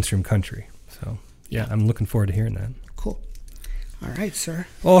than mainstream country. So, yeah, I'm looking forward to hearing that. Cool. All right, sir.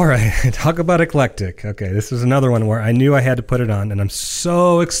 All right, talk about eclectic. Okay, this is another one where I knew I had to put it on, and I'm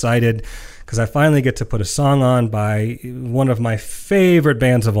so excited because I finally get to put a song on by one of my favorite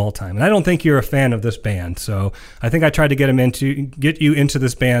bands of all time. And I don't think you're a fan of this band, so I think I tried to get you into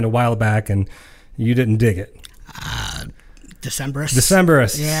this band a while back, and you didn't dig it.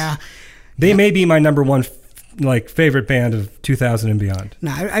 Decemberists. Yeah. They may be my number one favorite band of 2000 and beyond.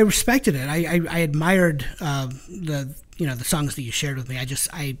 No, I respected it. I admired the songs that you shared with me.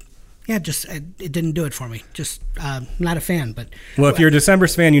 It didn't do it for me. Just not a fan. But well, if you're a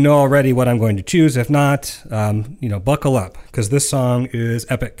Decemberists fan, you know already what I'm going to choose. If not, buckle up because this song is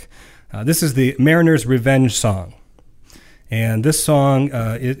epic. This is the Mariner's Revenge song. And this song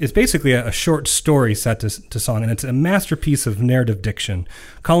is basically a short story set to song, and it's a masterpiece of narrative diction.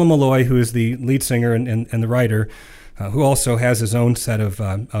 Colin Malloy, who is the lead singer and the writer, who also has his own set of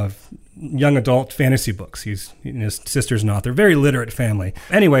young adult fantasy books. His sister's an author, very literate family.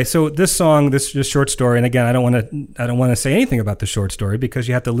 Anyway, so this song, this short story, and again, I don't want to say anything about the short story because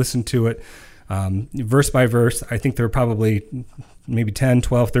you have to listen to it verse by verse. I think there are probably maybe 10,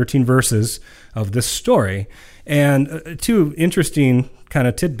 12, 13 verses of this story. And two interesting kind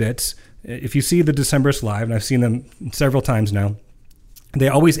of tidbits. If you see the Decemberists live, and I've seen them several times now, they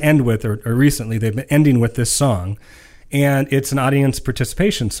always end with, or recently they've been ending with this song, and it's an audience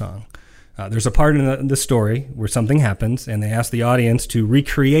participation song. There's a part in the story where something happens, and they ask the audience to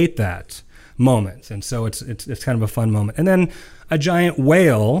recreate that moment. And so it's kind of a fun moment. And then a giant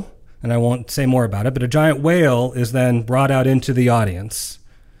whale, and I won't say more about it, but a giant whale is then brought out into the audience.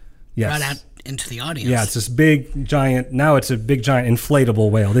 Yes. Brought out into the audience. Yeah, it's this big giant. Now it's a big giant inflatable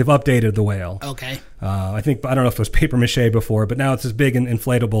whale. They've updated the whale. Okay. I don't know if it was paper mache before, but now it's this big and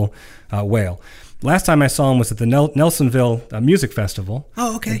inflatable whale. Last time I saw him was at the Nelsonville Music Festival.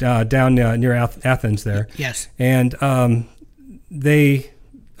 Oh, okay. Down near Athens there. Yes. And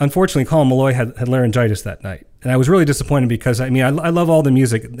unfortunately, Colin Malloy had laryngitis that night. And I was really disappointed because, I love all the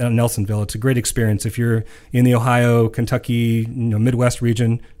music at Nelsonville. It's a great experience. If you're in the Ohio, Kentucky, Midwest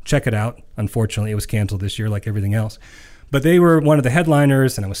region, check it out. Unfortunately, it was canceled this year like everything else. But they were one of the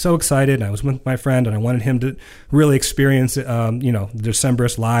headliners, and I was so excited. And I was with my friend, and I wanted him to really experience, the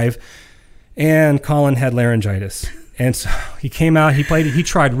Decemberists live. And Colin had laryngitis. And so he came out, he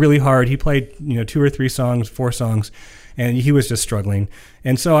tried really hard. He played, 2 or 3 songs, 4 songs. And he was just struggling.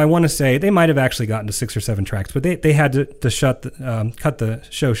 And so I want to say they might have actually gotten to 6 or 7 tracks, but they had to cut the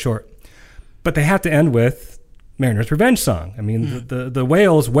show short. But they have to end with Mariner's Revenge song. The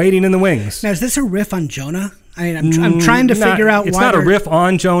whale's waiting in the wings. Now, is this a riff on Jonah? I'm trying to figure out why. It's not a riff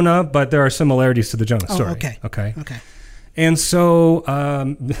on Jonah, but there are similarities to the Jonah story. Okay. And so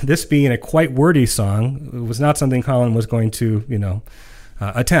this being a quite wordy song, it was not something Colin was going to,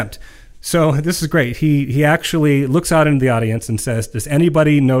 attempt. So this is great. He actually looks out into the audience and says, "Does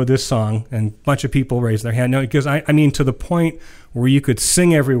anybody know this song?" And a bunch of people raise their hand. No, because to the point where you could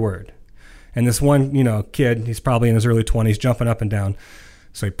sing every word. And this one, kid, he's probably in his early 20s, jumping up and down.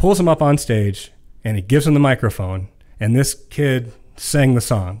 So he pulls him up on stage and he gives him the microphone. And this kid sang the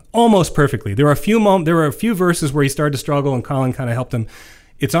song almost perfectly. There were a few verses where he started to struggle, and Colin kind of helped him.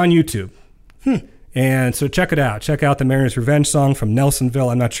 It's on YouTube. And so check it out. Check out the Mariner's Revenge song from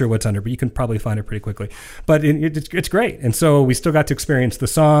Nelsonville. I'm not sure what's under, but you can probably find it pretty quickly. But it's great. And so we still got to experience the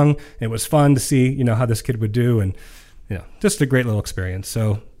song. It was fun to see, how this kid would do. And, just a great little experience.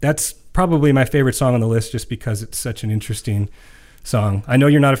 So that's probably my favorite song on the list just because it's such an interesting song. I know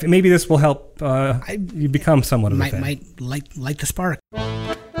you're not a fan. Maybe this will help you become somewhat of a fan. Might light the spark.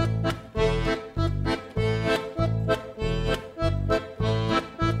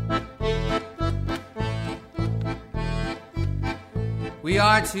 We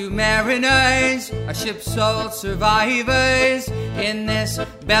are two mariners, a ship's sole survivors in this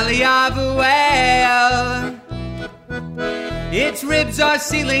belly of a whale. Its ribs are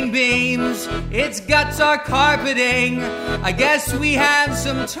ceiling beams, its guts are carpeting. I guess we have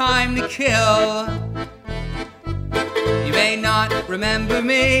some time to kill. You may not remember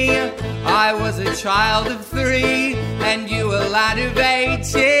me, I was a child of 3 and you a lad of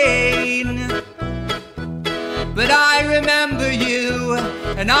 18. But I remember you,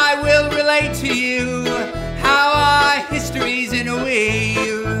 and I will relate to you how our histories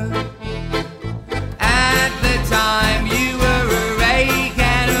interweave. At the time you were a rake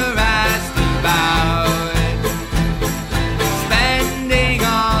and a roustabout, spending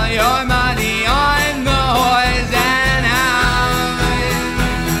all your money on the whores and hounds.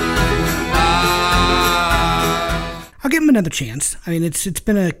 I'll give him another chance. I mean, it's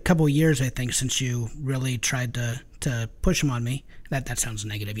been a couple of years, I think, since you really tried to push him on me. That sounds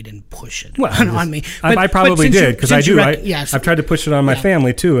negative. You didn't push it on me. But, I probably did, because I do. Yes, I've tried to push it on my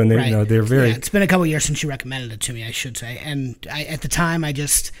family too, and they, right. They're very. Yeah, it's been a couple of years since you recommended it to me, I should say. And at the time, I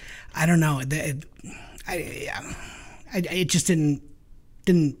don't know. It just didn't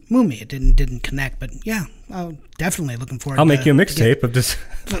move me. It didn't connect. But yeah, definitely looking forward. I'll make you a mixtape of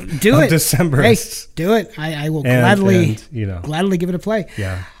December. Hey, do it. I will gladly give it a play.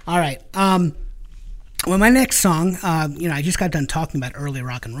 Yeah. All right. Well, my next song, I just got done talking about early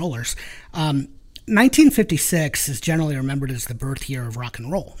rock and rollers. 1956 is generally remembered as the birth year of rock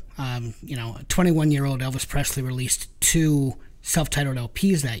and roll. 21-year-old Elvis Presley released 2 self-titled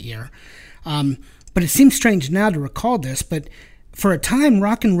LPs that year. But it seems strange now to recall this, but for a time,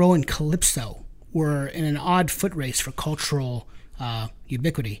 rock and roll and calypso were in an odd foot race for cultural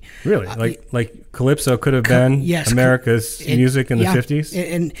ubiquity. Really? Like calypso could have been America's music in the 50s?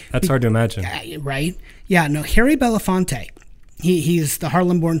 And that's hard to imagine. Right? Yeah, no, Harry Belafonte, he's the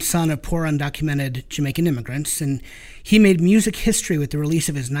Harlem-born son of poor undocumented Jamaican immigrants, and he made music history with the release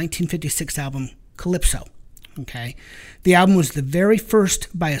of his 1956 album, Calypso. Okay, the album was the very first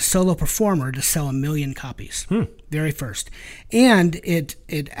by a solo performer to sell 1 million copies. Very first. And it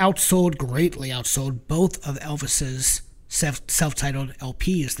greatly outsold both of Elvis's self-titled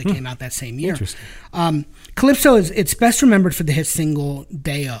LPs that came out that same year. Interesting. Calypso it's best remembered for the hit single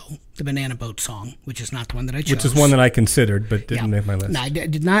Day-O, the Banana Boat song, which is not the one that I chose. Which is one that I considered but didn't make my list. No, I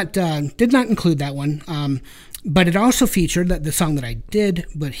did not include that one. But it also featured the song that I did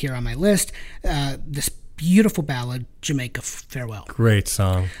put here on my list, this beautiful ballad, Jamaica Farewell. Great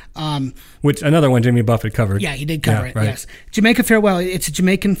song. Which another one Jimmy Buffett covered. Yeah, he did cover it, right. Yes. Jamaica Farewell, it's a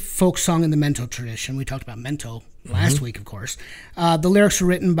Jamaican folk song in the mento tradition. We talked about mento last week, of course. The lyrics were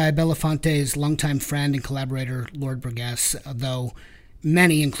written by Belafonte's longtime friend and collaborator, Lord Burgess, though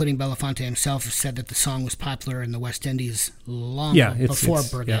many, including Belafonte himself, have said that the song was popular in the West Indies long before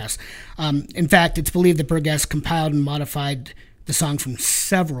Burgess. Yeah. In fact, it's believed that Burgess compiled and modified the song from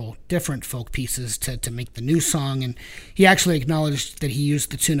several different folk pieces to make the new song, and he actually acknowledged that he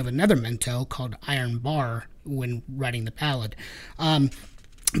used the tune of another mento called Iron Bar when writing the ballad.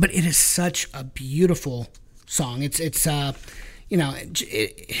 But it is such a beautiful song.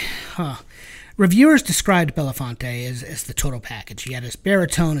 Reviewers described Belafonte as the total package. He had his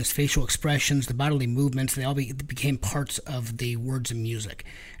baritone, his facial expressions, the bodily movements. They all became parts of the words and music.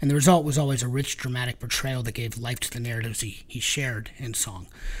 And the result was always a rich, dramatic portrayal that gave life to the narratives he shared in song.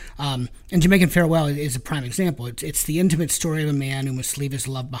 And Jamaican Farewell is a prime example. It's the intimate story of a man who must leave his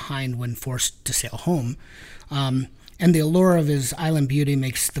love behind when forced to sail home. And the allure of his island beauty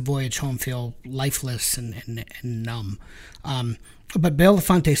makes the voyage home feel lifeless and numb. But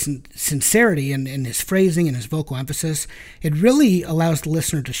Belafonte's sincerity and his phrasing and his vocal emphasis, it really allows the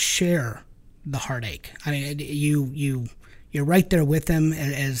listener to share the heartache. I mean, you're right there with them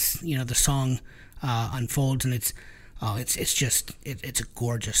as the song unfolds, and it's a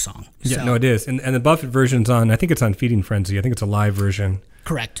gorgeous song. Yeah, so, no, it is, and the Buffett version's on. I think it's on Feeding Frenzy. I think it's a live version.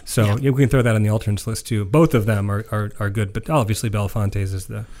 Correct. So we can throw that on the alternates list too. Both of them are good, but obviously Belafonte's is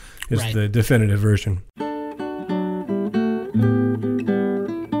the definitive version.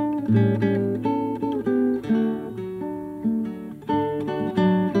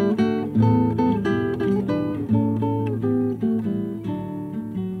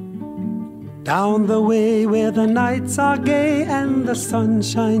 Down the way where the nights are gay and the sun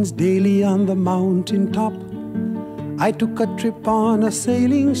shines daily on the mountain top, I took a trip on a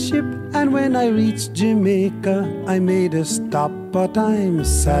sailing ship, and when I reached Jamaica, I made a stop. But I'm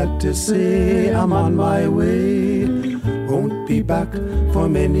sad to say I'm on my way, won't be back for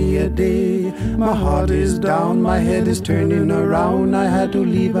many a day. My heart is down, my head is turning around. I had to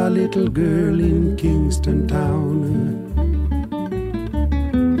leave a little girl in Kingston town.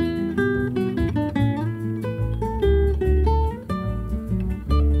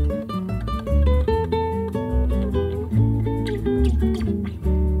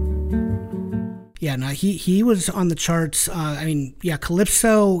 He was on the charts.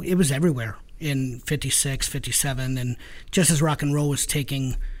 Calypso, it was everywhere in 56, 57, and just as rock and roll was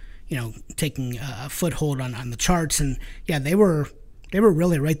taking a foothold on the charts, and they were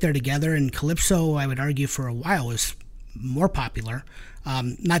really right there together. And Calypso, I would argue, for a while was more popular,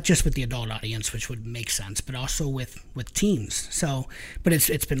 not just with the adult audience, which would make sense, but also with teens. So, but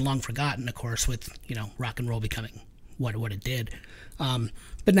it's been long forgotten, of course, with rock and roll becoming what it did.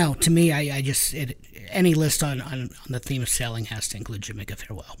 But no, to me, any list on the theme of sailing has to include Jamaica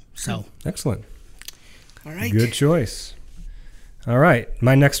Farewell. So excellent. All right, good choice. All right,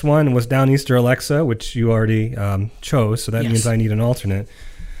 my next one was Down Easter Alexa, which you already chose, so that means I need an alternate.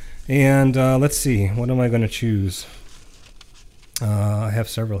 And let's see, what am I going to choose? I have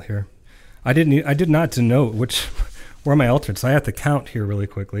several here. I did not denote which where are my alternates. I have to count here really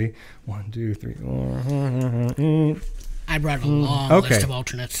quickly. 1, 2, 3, 4. I brought a long list of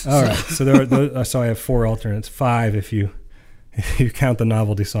alternates. All right, so so I have 4 alternates, 5 if you count the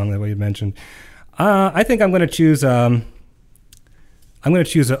novelty song that way you mentioned. I think I'm going to choose. I'm going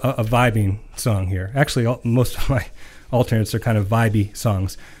to choose a vibing song here. Actually, most of my alternates are kind of vibey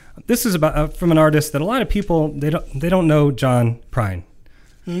songs. This is about from an artist that a lot of people they don't know, John Prine.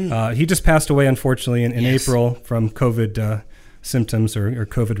 He just passed away, unfortunately, in April from COVID symptoms or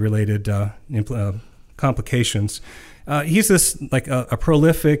COVID-related complications. He's this like a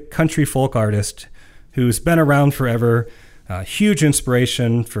prolific country folk artist who's been around forever. Huge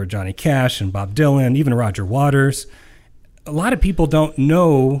inspiration for Johnny Cash and Bob Dylan, even Roger Waters. A lot of people don't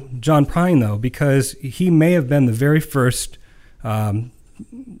know John Prine, though, because he may have been the very first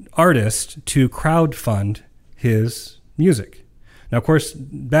artist to crowdfund his music. Now, of course,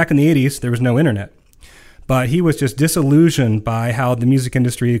 back in the 80s, there was no internet. But he was just disillusioned by how the music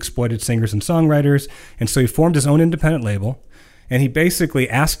industry exploited singers and songwriters, and so he formed his own independent label, and he basically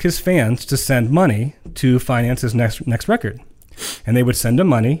asked his fans to send money to finance his next record. And they would send him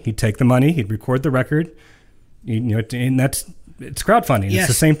money. He'd take the money. He'd record the record. And it's crowdfunding. Yes. It's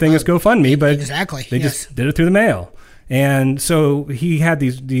the same thing as GoFundMe, but exactly. They just did it through the mail. And so he had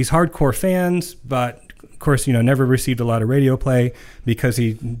these hardcore fans, but of course, never received a lot of radio play because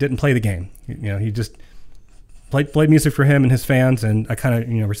he didn't play the game. He just played music for him and his fans, and I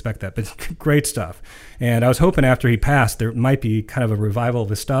kind of respect that. But great stuff. And I was hoping after he passed there might be kind of a revival of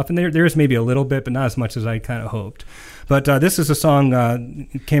his stuff, and there is maybe a little bit, but not as much as I kind of hoped. But this is a song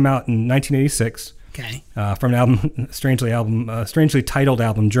came out in 1986. Okay. From an album, strangely titled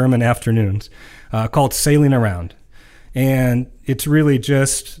album, German Afternoons, called "Sailing Around," and it's really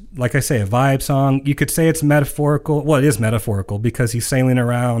just, like I say, a vibe song. You could say it's metaphorical. Well, it is metaphorical because he's sailing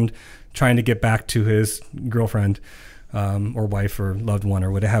around, trying to get back to his girlfriend, or wife, or loved one,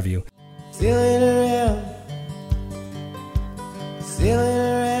 or what have you. Sailing around, sailing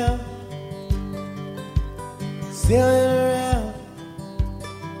around, sailing around.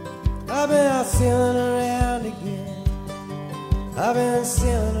 I've been out sailing around again. I've been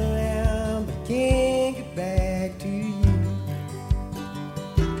sailing around, but can't get back to you.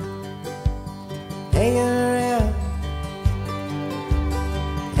 Hanging around,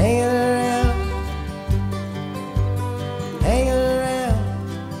 hanging around, hanging around.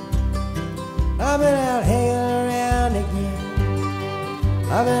 I've been out hanging around again.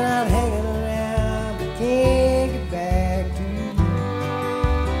 I've been out hanging around, but can't get back to you.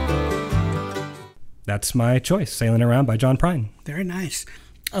 That's my choice, "Sailing Around" by John Prine. Very nice.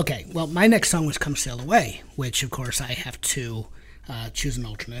 Okay, well, my next song was "Come Sail Away," which, of course, I have to choose an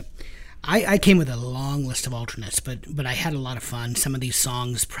alternate. I came with a long list of alternates, but I had a lot of fun. Some of these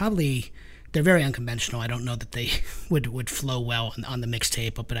songs they're very unconventional. I don't know that they would flow well on the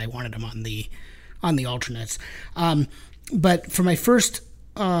mixtape, but I wanted them on the alternates. But for my first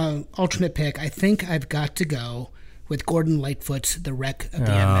alternate pick, I think I've got to go with Gordon Lightfoot's "The Wreck of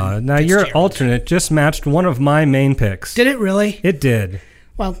the Edmund Now your alternate just matched one of my main picks. Did it really? It did.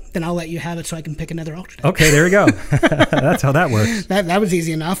 Well, then I'll let you have it so I can pick another alternate. Okay, there we go. That's how that works. That was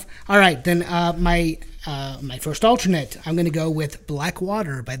easy enough. All right, then my first alternate, I'm going to go with "Black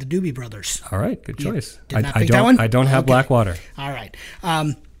Water" by the Doobie Brothers. All right, good choice. Did not pick that one? I don't have Black Water. All right.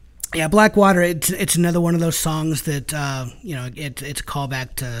 Black Water, it's another one of those songs that, it's a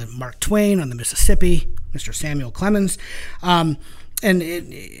callback to Mark Twain on the Mississippi, Mr. Samuel Clemens. And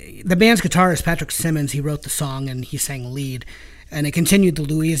the band's guitarist, Patrick Simmons, he wrote the song and he sang lead. And it continued the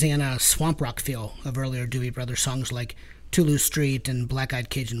Louisiana swamp rock feel of earlier Doobie Brothers songs like Toulouse Street and Black Eyed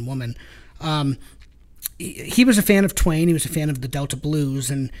Cajun Woman. He was a fan of Twain. He was a fan of the Delta Blues.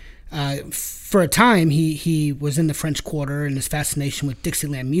 And for a time, he was in the French Quarter, and his fascination with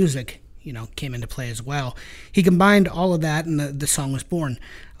Dixieland music, came into play as well. He combined all of that, and the song was born.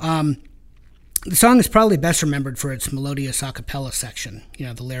 The song is probably best remembered for its melodious a cappella section.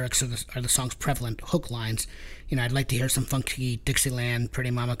 The lyrics are the song's prevalent hook lines. I'd like to hear some funky Dixieland, Pretty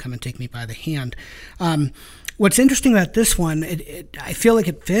Mama, come and take me by the hand. What's interesting about this one, I feel like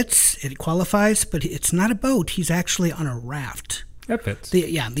it fits, it qualifies, but it's not a boat. He's actually on a raft. That fits.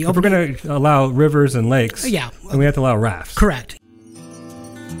 If we're going to allow rivers and lakes, then we have to allow rafts. Correct.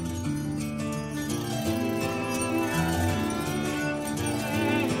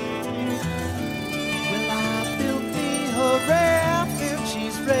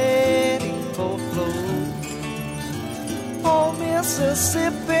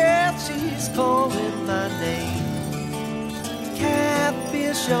 Mississippi, she's calling my name.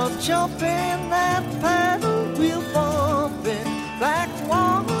 Catfish are jumping, that paddle wheel bumping. Black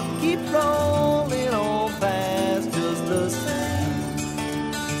water keep rolling on past just the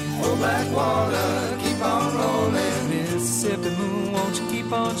same. Oh, black water keep on rolling. Mississippi moon, won't you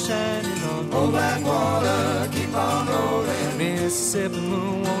keep on shining on me? Oh, black water keep on rolling. Mississippi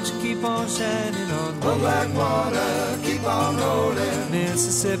moon, won't you keep on shining on me? Oh, black water keep on rolling.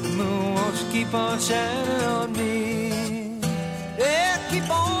 Mississippi moon, won't you keep on shining on me? Yeah, keep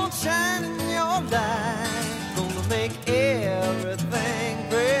on shining your light. Gonna make everything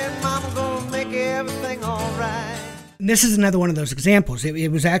great. Mama gonna make everything alright. This is another one of those examples.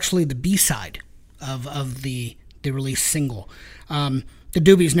 It was actually the B-side of the released single. The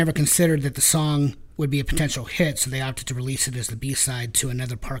Doobies never considered that the song would be a potential hit, so they opted to release it as the B-side to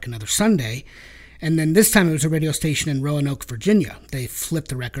Another Park, Another Sunday. And then this time it was a radio station in Roanoke, Virginia. They flipped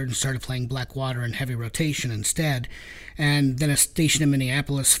the record and started playing Black Water in heavy rotation instead. And then a station in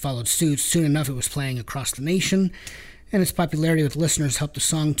Minneapolis followed suit. Soon enough, it was playing across the nation. And its popularity with listeners helped the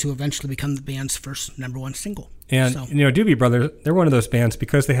song to eventually become the band's first #1 single. And, Doobie Brothers, they're one of those bands,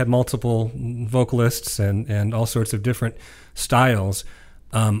 because they had multiple vocalists and all sorts of different styles.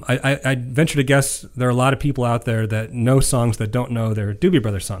 I venture to guess there are a lot of people out there that know songs that don't know their Doobie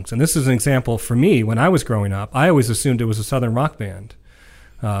Brothers songs. And this is an example for me. When I was growing up, I always assumed it was a Southern rock band,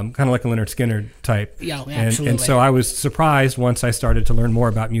 kind of like a Leonard Skinner type. Yeah, absolutely. And so I was surprised once I started to learn more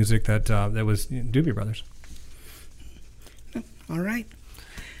about music that was Doobie Brothers. All right.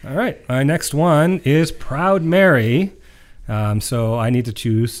 My next one is Proud Mary. So I need to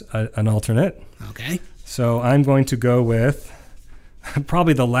choose an alternate. Okay. So I'm going to go with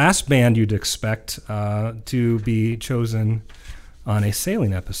probably the last band you'd expect to be chosen on a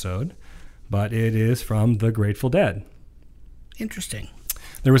sailing episode, but it is from the Grateful Dead. Interesting.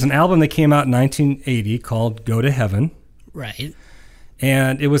 There was an album that came out in 1980 called Go to Heaven. Right.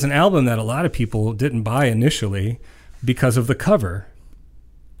 And it was an album that a lot of people didn't buy initially because of the cover.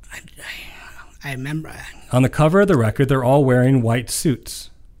 I remember. On the cover of the record, they're all wearing white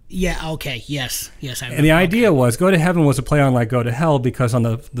suits. Yeah, okay, yes, I remember. And the idea was Go to Heaven was a play on like Go to Hell, because on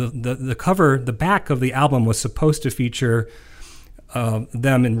the cover, the back of the album was supposed to feature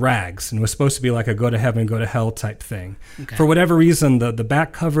them in rags, and was supposed to be like a Go to Heaven, Go to Hell type thing. Okay. For whatever reason, the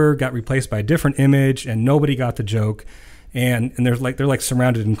back cover got replaced by a different image, and nobody got the joke. And they're like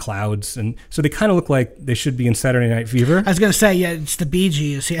surrounded in clouds, and so they kind of look like they should be in Saturday Night Fever. I was going to say, yeah, it's the Bee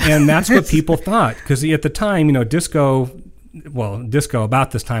Gees, yeah. And that's what people thought, because at the time, disco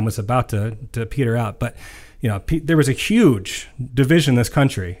about this time was about to peter out. But there was a huge division in this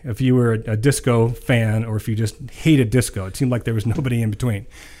country. If you were a disco fan or if you just hated disco, it seemed like there was nobody in between.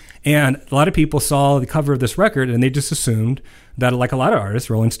 And a lot of people saw the cover of this record and they just assumed that, like a lot of artists,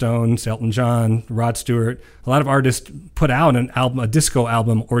 Rolling Stones, Elton John, Rod Stewart, a lot of artists put out an album, a disco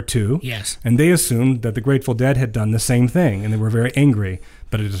album or two. Yes. And they assumed that the Grateful Dead had done the same thing, and they were very angry.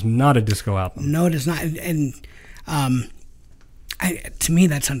 But it is not a disco album. No, it is not. And to me,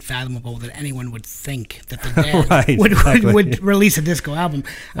 that's unfathomable that anyone would think that the Dead right, would release a disco album.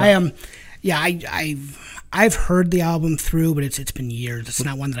 I've heard the album through, but it's been years. It's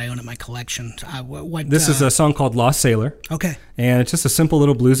not one that I own in my collection. This is a song called Lost Sailor. Okay. And it's just a simple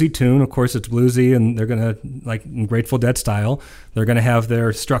little bluesy tune. Of course, it's bluesy, and they're going to, like in Grateful Dead style, they're going to have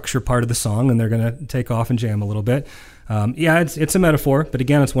their structure part of the song, and they're going to take off and jam a little bit. It's a metaphor, but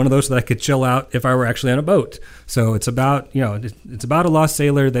again, it's one of those that I could chill out if I were actually on a boat. So it's about, it's about a lost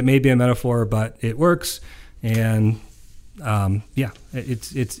sailor that may be a metaphor, but it works. And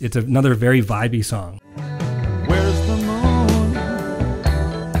it's another very vibey song. Where's the moon?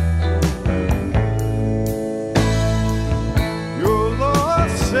 You're a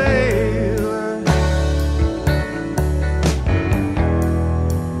lost sailor.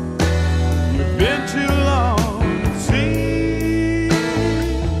 You've been too long at sea.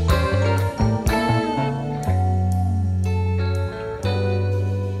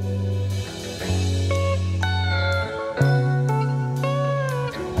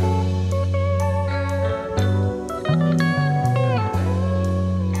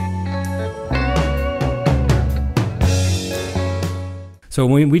 So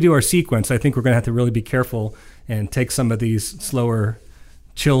when we do our sequence, I think we're going to have to really be careful and take some of these slower,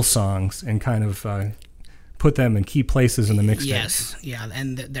 chill songs and kind of put them in key places in the mixtape. Yes, yeah,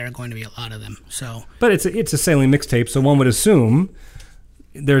 and there are going to be a lot of them. So, but it's a sailing mixtape, so one would assume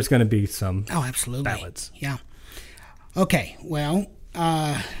there's going to be some absolutely ballads. Yeah. Okay. Well,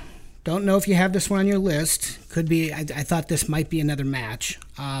 don't know if you have this one on your list. Could be. I thought this might be another match.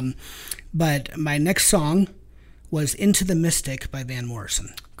 But my next song was "Into the Mystic" by Van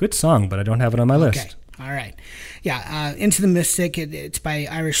Morrison. Good song, but I don't have it on my list. Okay. All right. Yeah, Into the Mystic, it's by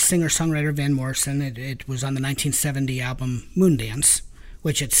Irish singer-songwriter Van Morrison. It was on the 1970 album Moondance,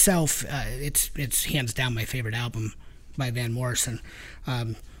 which itself, it's hands down my favorite album by Van Morrison.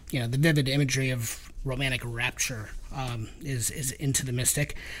 The vivid imagery of romantic rapture is Into the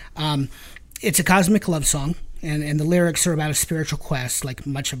Mystic. It's a cosmic love song, and the lyrics are about a spiritual quest, like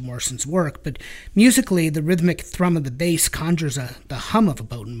much of Morrison's work. But musically, the rhythmic thrum of the bass conjures the hum of a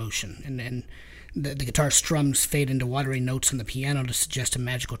boat in motion, and the guitar strums fade into watery notes on the piano to suggest a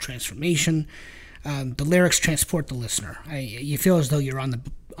magical transformation. The lyrics transport the listener. You feel as though you're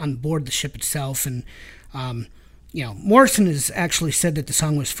on board the ship itself. And Morrison has actually said that the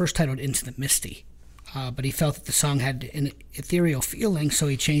song was first titled "Into the Misty," but he felt that the song had an ethereal feeling, so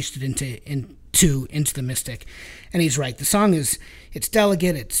he changed it into the Mystic. And he's right. The song it's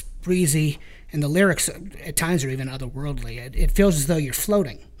delicate, it's breezy, and the lyrics at times are even otherworldly. It feels as though you're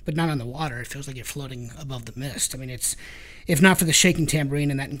floating, but not on the water. It feels like you're floating above the mist. I mean, if not for the shaking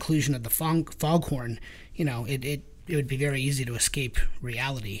tambourine and that inclusion of the foghorn, it would be very easy to escape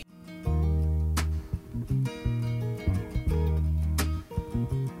reality.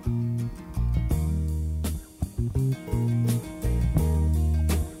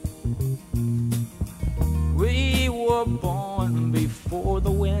 We were born before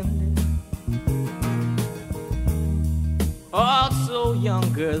the wind, also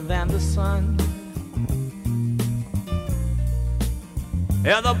younger than the sun.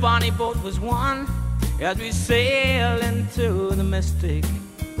 Yeah, the bonnie boat was one as we sail into the mystic.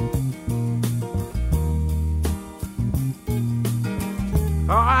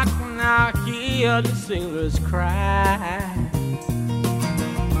 I can now hear the sailors cry,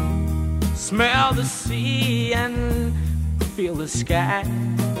 smell the sea and feel the sky.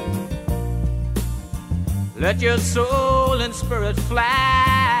 Let your soul and spirit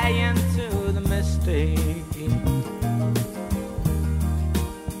fly into the mystic.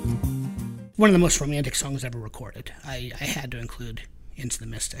 One of the most romantic songs ever recorded. I had to include "Into the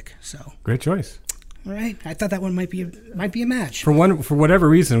Mystic." So great choice. All right, I thought that one might be a match. For whatever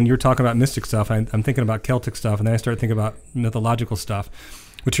reason, when you were talking about mystic stuff, I'm thinking about Celtic stuff, and then I started thinking about mythological stuff,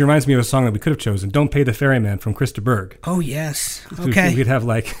 which reminds me of a song that we could have chosen, "Don't Pay the Ferryman" from Krista Berg. Oh, yes. Okay. We'd have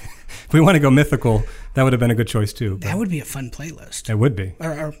if we want to go mythical, that would have been a good choice too. That would be a fun playlist. It would be.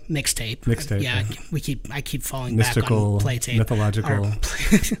 Or mixtape. Mixtape. Yeah, I keep falling mystical, back on playtape. Mythological.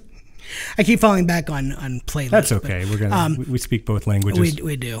 I keep falling back on playlists. That's okay. We speak both languages.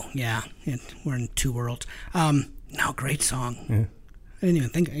 We do, yeah. We're in two worlds. No, great song. Yeah. I didn't even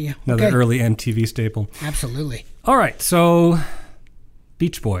think. Yeah. Another early MTV staple. Absolutely. All right, so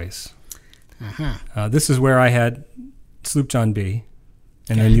Beach Boys. This is where I had Sloop John B,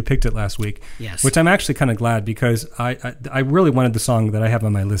 and then you picked it last week. Yes. Which I'm actually kind of glad, because I really wanted the song that I have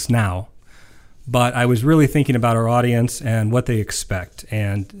on my list now, but I was really thinking about our audience and what they expect.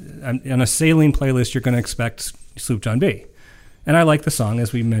 And on a sailing playlist, you're going to expect Sloop John B. And I like the song,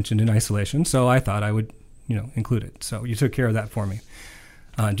 as we mentioned, in isolation, so I thought I would include it. So you took care of that for me.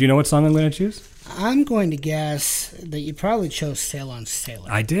 Do you know what song I'm going to choose? I'm going to guess that you probably chose "Sail on Sailor."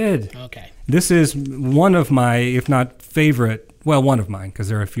 I did. Okay. This is one of my, if not favorite, well, one of mine, because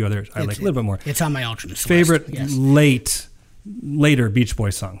there are a few others I like a little bit more. It's on my alternates favorite list. Yes. later Beach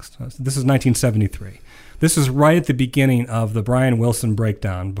Boys songs. This is 1973. This is right at the beginning of the Brian Wilson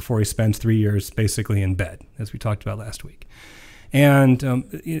breakdown, before he spends 3 years basically in bed, as we talked about last week. And a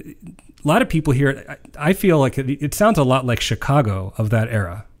lot of people here, I feel like it sounds a lot like Chicago of that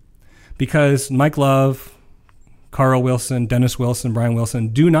era, because Mike Love, Carl Wilson, Dennis Wilson, Brian Wilson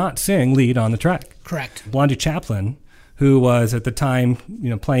do not sing lead on the track. Correct. Blondie Chaplin, who was at the time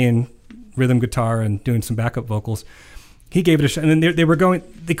playing rhythm guitar and doing some backup vocals, he gave it a shot. And then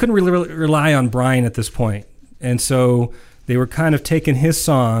they couldn't really rely on Brian at this point. And so they were kind of taking his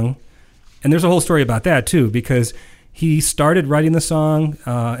song, and there's a whole story about that too, because he started writing the song,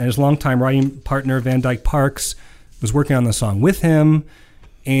 and his longtime writing partner, Van Dyke Parks, was working on the song with him.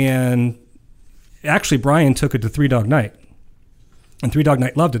 And actually, Brian took it to Three Dog Night, and Three Dog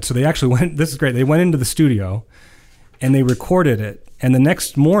Night loved it. So they actually went, this is great, they went into the studio, and they recorded it. And the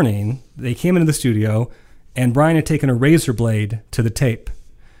next morning, they came into the studio, And Brian had taken a razor blade to the tape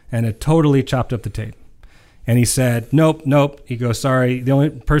and had totally chopped up the tape. And he said, nope. He goes, sorry, the only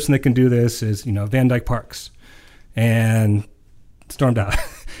person that can do this is, Van Dyke Parks. And stormed out.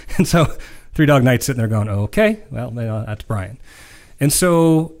 And so Three Dog Night's sitting there going, okay, well, that's Brian. And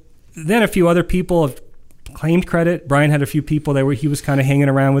so then a few other people have claimed credit. Brian had a few people that he was kind of hanging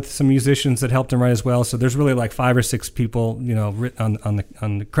around with, some musicians that helped him write as well. So there's really like 5 or 6 people, written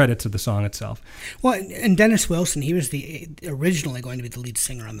on the credits of the song itself. Well, and Dennis Wilson, he was originally going to be the lead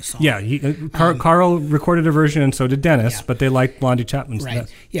singer on the song. Yeah, Carl recorded a version, and so did Dennis, but they liked Blondie Chapman's.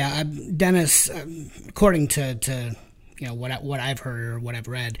 Right. Yeah, Dennis, according to what I've heard or what I've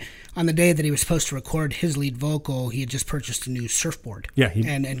read, on the day that he was supposed to record his lead vocal, he had just purchased a new surfboard. Yeah,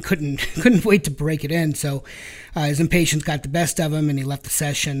 and couldn't wait to break it in. So his impatience got the best of him, and he left the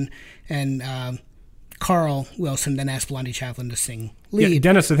session. And Carl Wilson then asked Blondie Chaplin to sing lead. Yeah,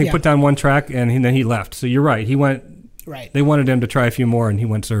 Dennis, I think, put down one track, and then he left. So you're right. He went. Right. They wanted him to try a few more, and he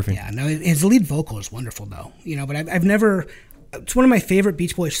went surfing. Yeah. No, his lead vocal is wonderful, though. But I've never. It's one of my favorite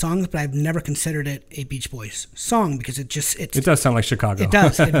Beach Boys songs, but I've never considered it a Beach Boys song because it does sound like Chicago. It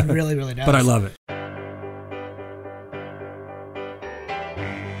does. It really, really does. But I love it.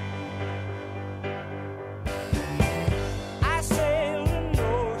 I sail an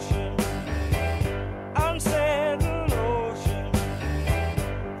ocean, unsettled ocean,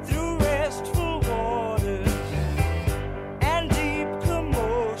 through restful waters and deep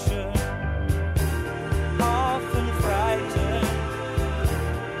commotion, often frightened,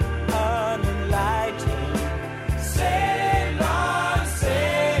 unenlightened. Sail on,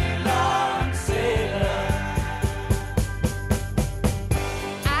 sail on, sailor.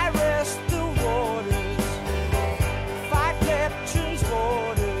 I rest the waters, fight Neptune's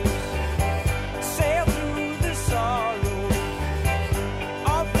waters, sail through the sorrow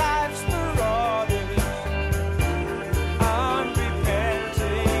of life's marauders,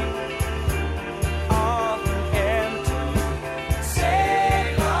 unrepenting, often empty.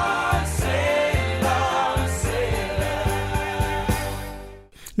 Sail on, sailor.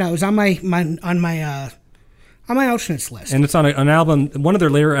 No, it was on my alternates list. And it's on an album, one of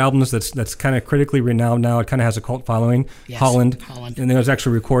their later albums that's kind of critically renowned now. It kind of has a cult following. Yes, Holland. And it was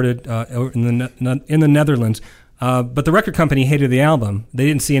actually recorded in the Netherlands. But the record company hated the album. They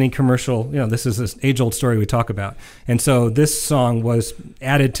didn't see any commercial. This is this age-old story we talk about. And so this song was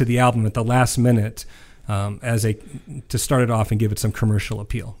added to the album at the last minute to start it off and give it some commercial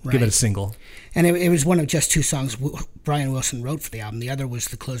appeal. Right. Give it a single. And it was one of just 2 songs Brian Wilson wrote for the album. The other was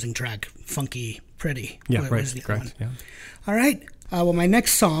the closing track, Funky Pretty. Yeah, was right. the other Correct. one. Yeah. All right. Well, my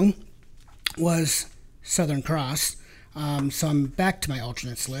next song was Southern Cross. So I'm back to my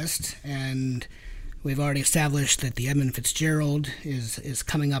alternates list, and we've already established that the Edmund Fitzgerald is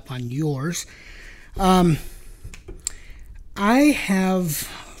coming up on yours. I have,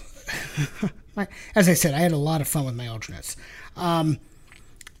 as I said, I had a lot of fun with my alternates.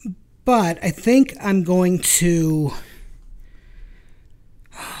 But I think I'm going to...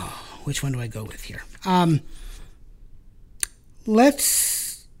 which one do I go with here?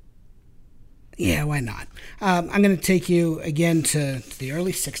 Yeah, why not? I'm going to take you again to the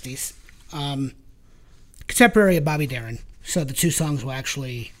early 60s. Contemporary of Bobby Darin. So the 2 songs will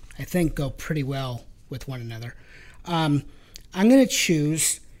actually, I think, go pretty well with one another. I'm going to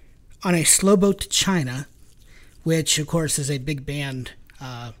choose On a Slow Boat to China, which, of course, is a big band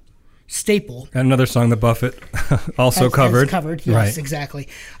staple. And another song that Buffett also covered. Yes, right. Exactly.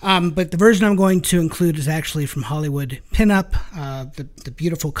 But the version I'm going to include is actually from Hollywood Pinup, the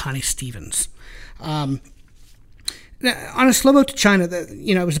beautiful Connie Stevens. Now, On a Slow Boat to China,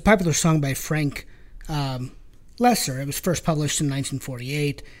 it was a popular song by Frank Lesser. It was first published in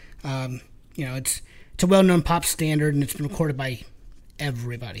 1948. It's a well-known pop standard, and it's been recorded by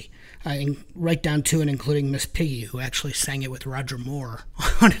everybody, right down to and including Miss Piggy, who actually sang it with Roger Moore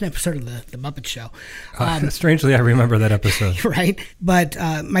on an episode of the Muppet Show. Strangely, I remember that episode. Right, but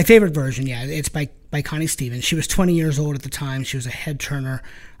my favorite version, it's by Connie Stevens. She was 20 years old at the time. She was a head turner.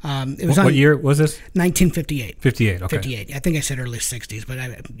 It was what year was this? 1958. 58, okay. 58. I think I said early 60s, but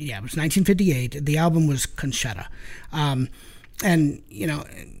it was 1958. The album was Conchetta. And,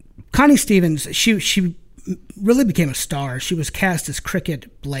 Connie Stevens, she really became a star. She was cast as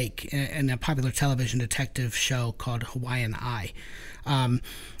Cricket Blake in a popular television detective show called Hawaiian Eye.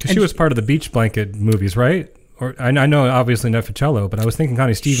 She was part of the Beach Blanket movies, right? Or I know obviously Neficello, but I was thinking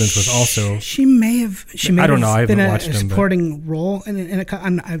Connie Stevens was also. She may have. I don't know. I haven't watched a supporting role in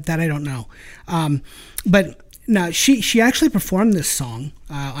that I don't know. But no, she actually performed this song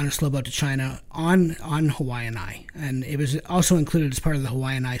on a Slow Boat to China on Hawaiian Eye, and it was also included as part of the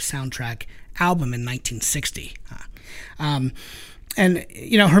Hawaiian Eye soundtrack album in 1960. And,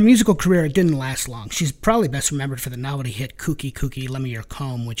 her musical career didn't last long. She's probably best remembered for the novelty hit Kooky Kooky, Lend Me Your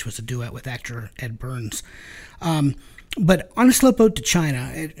Comb, which was a duet with actor Ed Burns. But on a slow boat to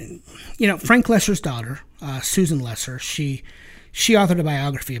China, Frank Lesser's daughter, Susan Lesser, she authored a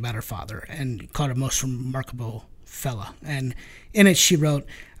biography about her father and called it a most remarkable fella. And in it she wrote,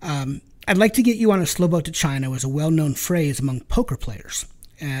 I'd like to get you on a slow boat to China was a well-known phrase among poker players,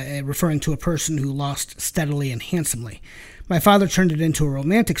 referring to a person who lost steadily and handsomely. My father turned it into a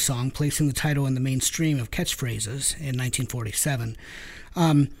romantic song, placing the title in the mainstream of catchphrases in 1947.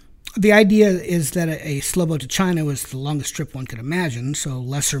 The idea is that a slow boat to China was the longest trip one could imagine, so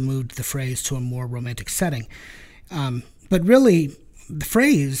Lesser moved the phrase to a more romantic setting. But really, the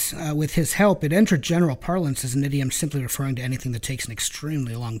phrase, with his help, it entered general parlance as an idiom simply referring to anything that takes an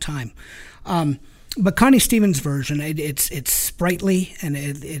extremely long time. But Connie Stevens' version, it's sprightly, and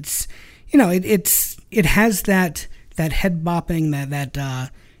it has that head bopping,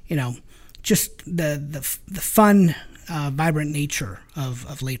 just the fun, vibrant nature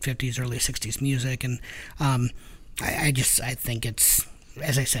of late 50s, early 60s music, and I think it's,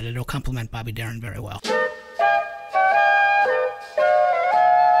 as I said, it'll complement Bobby Darin very well.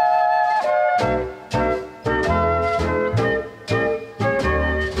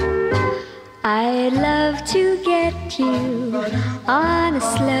 I'd love to get you on a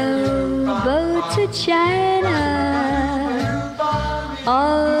slow boat to China,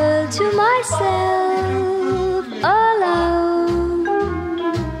 all to myself alone.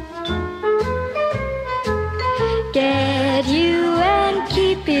 Get you and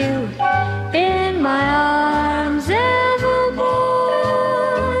keep you in my arms evermore.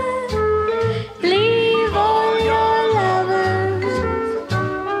 Leave all your lovers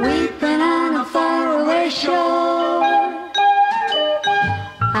weeping on a faraway shore.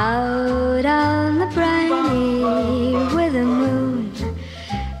 Out on the briny with a moon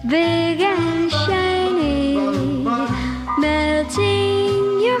big and shiny,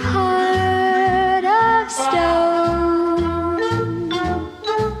 melting your heart of stone.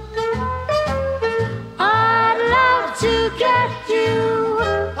 I'd love to get you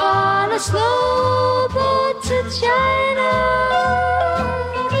on a slow boat to China,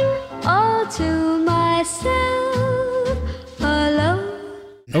 all to myself alone.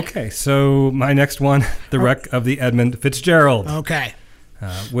 Okay, so my next one, The Wreck of the Edmund Fitzgerald. Okay.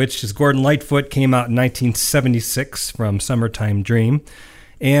 Which is Gordon Lightfoot, came out in 1976 from Summertime Dream.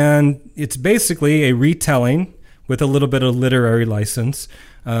 And it's basically a retelling with a little bit of literary license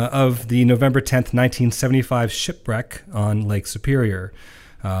of the November 10th, 1975 shipwreck on Lake Superior.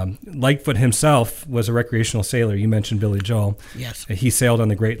 Lightfoot himself was a recreational sailor. You mentioned Billy Joel. Yes. He sailed on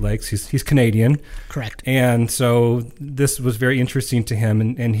the Great Lakes. He's Canadian. Correct. And so this was very interesting to him.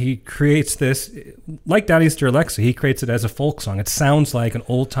 And he creates this, like Downeaster Alexa, he creates it as a folk song. It sounds like an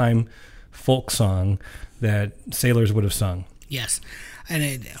old-time folk song that sailors would have sung. Yes. And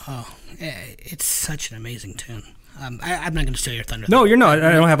it's such an amazing tune. I'm not going to steal your thunder. No, you're not.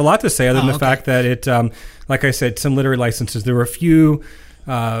 I don't have a lot to say other than the fact that it, like I said, some literary licenses. There were a few.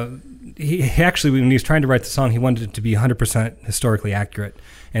 He actually, when he was trying to write the song, he wanted it to be 100% historically accurate,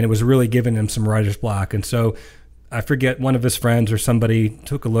 and it was really giving him some writer's block. And so, I forget, one of his friends or somebody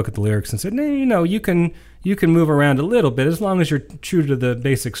took a look at the lyrics and said, "No, you can move around a little bit as long as you're true to the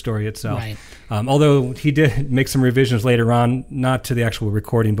basic story itself." Right. Although he did make some revisions later on, not to the actual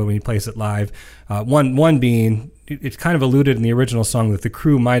recording, but when he plays it live. One being, it's kind of alluded in the original song that the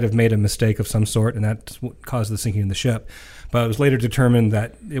crew might have made a mistake of some sort, and that's what caused the sinking of the ship. But it was later determined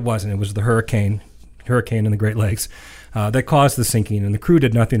that it wasn't. It was the hurricane in the Great Lakes, that caused the sinking, and the crew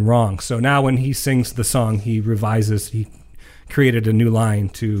did nothing wrong. So now when he sings the song, he created a new line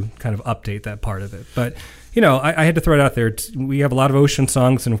to kind of update that part of it. But, I had to throw it out there. We have a lot of ocean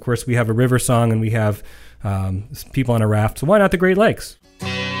songs, and of course we have a river song, and we have people on a raft. So why not the Great Lakes?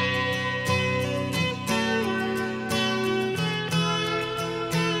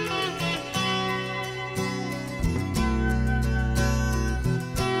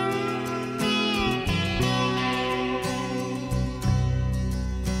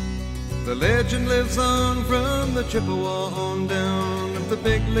 The legend lives on from the Chippewa on down of the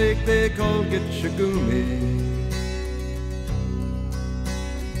big lake they call Gitchagumi.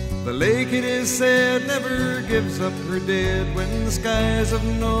 The lake, it is said, never gives up her dead when the skies of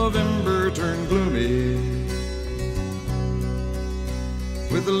November turn gloomy.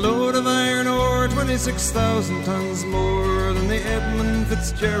 With a load of iron ore, 26,000 tons more than the Edmund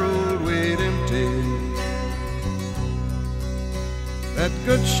Fitzgerald weighed empty. That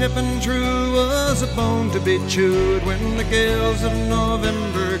good ship and true was a bone to be chewed when the gales of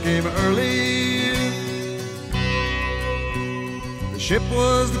November came early ship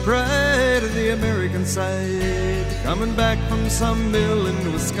was the pride of the American side, coming back from some mill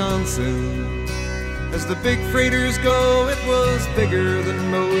in Wisconsin. As the big freighters go, it was bigger than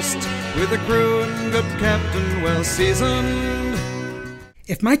most, with a crew and good captain well seasoned.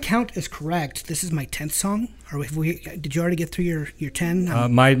 If my count is correct, this is my 10th song. Or did you already get through your 10? I have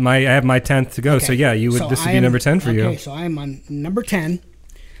my 10th to go. Okay. So yeah, this would be number 10 for you. Okay, so I am on number 10,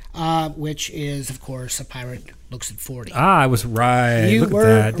 which is, of course, A Pirate Looks at 40. I was right. You Look were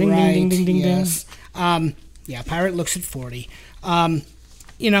at that. Ding, right. ding, ding, ding, yes. Ding. Yeah, Pirate Looks at 40.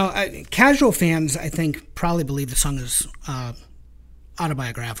 Casual fans, I think, probably believe the song is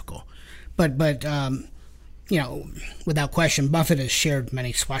autobiographical. But without question, Buffett has shared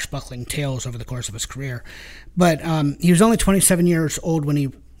many swashbuckling tales over the course of his career. But he was only 27 years old when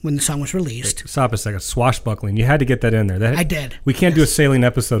the song was released. Stop a second. Swashbuckling. You had to get that in there. I did. We can't do a sailing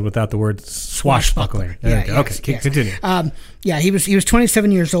episode without the word swashbuckling. Continue. He was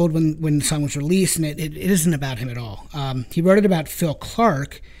 27 years old when the song was released, and it isn't about him at all. He wrote it about Phil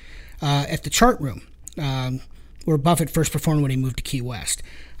Clark at the Chart Room, where Buffett first performed when he moved to Key West.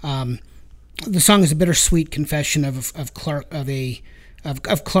 The song is a bittersweet confession of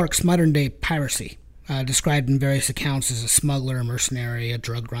Clark's modern day piracy, described in various accounts as a smuggler, a mercenary, a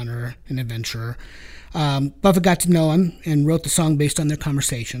drug runner, an adventurer. Buffett got to know him and wrote the song based on their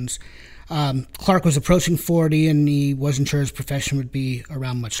conversations. Clark was approaching 40, and he wasn't sure his profession would be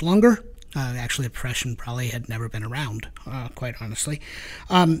around much longer. Actually, the profession probably had never been around, quite honestly.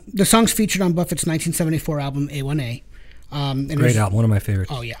 The song's featured on Buffett's 1974 album A1A. Great album, one of my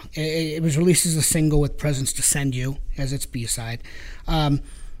favorites. Oh, yeah. It was released as a single with Presents to Send You as its B-side.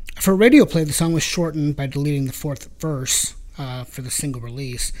 For radio play, the song was shortened by deleting the fourth verse for the single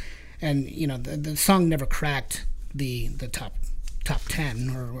release. And, the song never cracked the top 10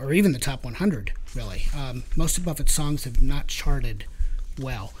 or even the top 100, really. Most of Buffett's songs have not charted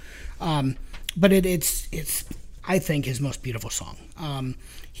well. But it's I think, his most beautiful song.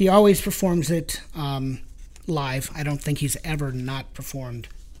 He always performs it live. I don't think he's ever not performed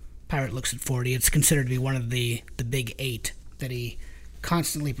Pirate Looks at 40. It's considered to be one of the big 8 that he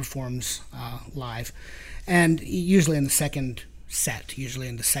constantly performs live, and usually in the second set, usually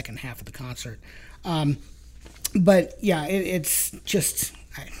in the second half of the concert. But yeah, it's just,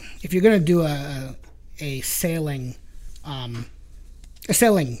 if you're going to do a sailing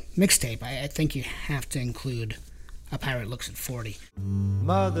mixtape, I think you have to include A Pirate Looks at 40.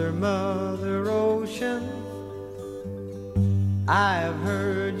 Mother, Mother Ocean, I have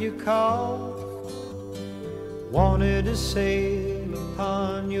heard you call. Wanted to sail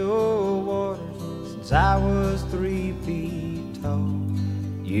upon your waters since I was 3 feet tall.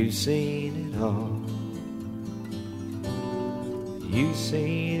 You've seen it all. You've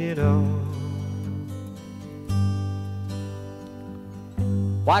seen it all.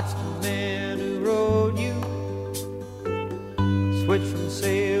 Watch the man who rode you switch from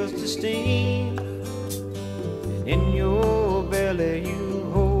sails to steam, and in your belly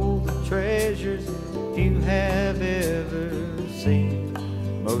you hold the treasures you have ever seen.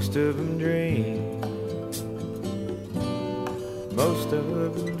 Most of them dream, most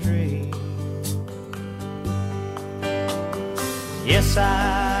of them dream. Yes,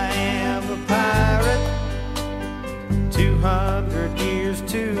 I am a pirate, 200 years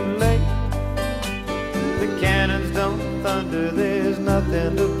too late. The cannons don't thunder, there's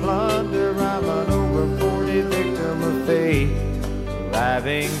nothing to plunder. I'm an over 40 victim of fate,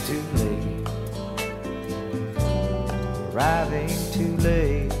 arriving too late, arriving too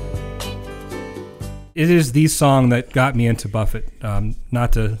late. It is the song that got me into Buffett.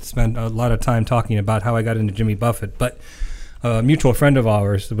 Not to spend a lot of time talking about how I got into Jimmy Buffett, but a mutual friend of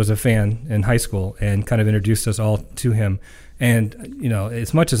ours was a fan in high school and kind of introduced us all to him. And, you know,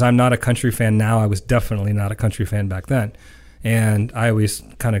 as much as I'm not a country fan now, I was definitely not a country fan back then. And I always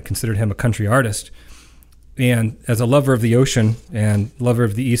kind of considered him a country artist. And as a lover of the ocean and lover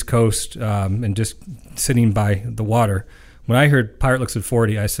of the East Coast, and just sitting by the water, when I heard Pirate Looks at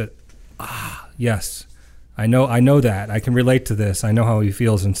 40, I said, yes, I know that. I can relate to this. I know how he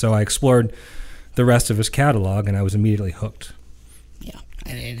feels. And so I explored the rest of his catalog, and I was immediately hooked. Yeah,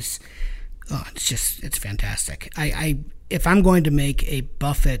 and it's fantastic. If I'm going to make a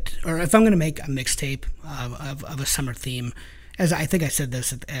Buffett, or if I'm going to make a mixtape of a summer theme, as I think I said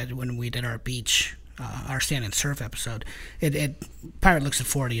this when we did our beach, our Stand and Surf episode, Pirate Looks at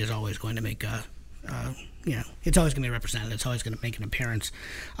 40 is always going to make it's always going to be represented. It's always going to make an appearance.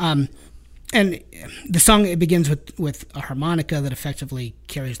 And the song, it begins with a harmonica that effectively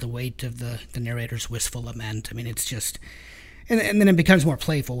carries the weight of the narrator's wistful lament. I mean, it's just, and then it becomes more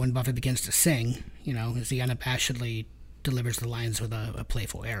playful when Buffett begins to sing, as he unabashedly delivers the lines with a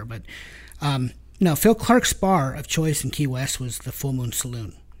playful air. But no, Phil Clark's bar of choice in Key West was the Full Moon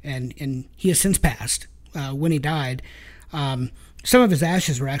Saloon, and he has since passed. When he died, some of his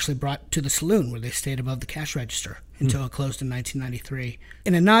ashes were actually brought to the saloon where they stayed above the cash register until it closed in 1993.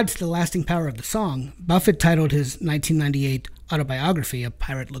 In a nod to the lasting power of the song, Buffett titled his 1998 autobiography, A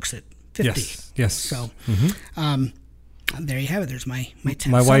Pirate Looks at 50. Yes. So there you have it. There's my 10th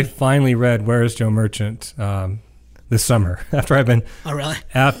My song. wife finally read Where is Joe Merchant this summer after I've been Oh, really?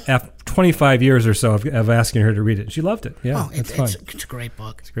 after 25 years or so of asking her to read it. She loved it. Yeah, it's fun. It's a great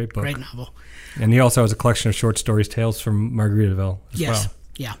book. It's a great book. Great novel. And he also has a collection of short stories, Tales from Margaritaville as Yes. well.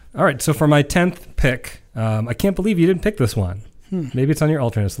 Yeah. All right, so for my 10th pick, I can't believe you didn't pick this one. Maybe it's on your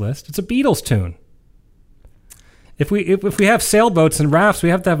alternates list. It's a Beatles tune. If we have sailboats and rafts, we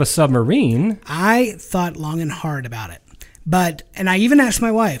have to have a submarine. I thought long and hard about it. And I even asked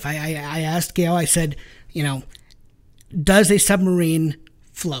my wife. I asked Gail, I said, does a submarine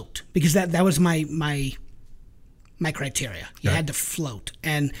float? Because that was my criteria. You had to float.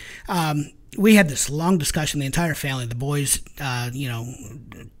 And we had this long discussion, the entire family, the boys,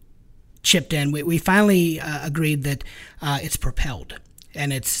 chipped in. We finally agreed that it's propelled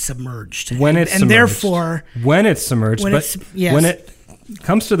and it's submerged. When it's submerged. Therefore, when it's submerged. when But it's- yes. when it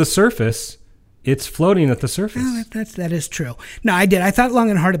comes to the surface, it's floating at the surface. oh, that is true. No, I did. I thought long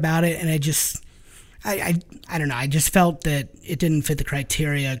and hard about it, and I just, I don't know. I just felt that it didn't fit the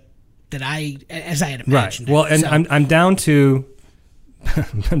criteria that as I had Right. imagined. Well, and So- I'm down to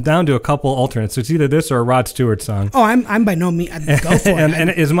I'm down to a couple alternates. So it's either this or a Rod Stewart song. Oh, I'm by no means. Go for it. And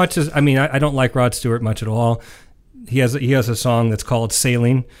as much as I don't like Rod Stewart much at all. He has a song that's called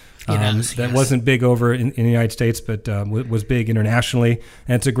 "Sailing." He does, that yes. wasn't big over in the United States, but was big internationally,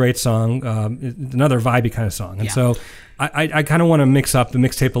 and it's a great song. Another vibey kind of song, and Yeah. so I kind of want to mix up the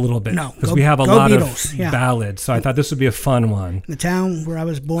mixtape a little bit No, because go- we have a go lot Beatles, of yeah. ballads. So I thought this would be a fun one. The town where I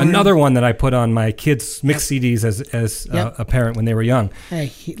was born. Another one that I put on my kids' mix CDs as Yep. a parent when they were young. Hey,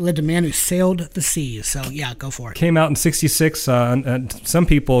 he lived a man who sailed the seas. So yeah, go for it. Came out in '66. And some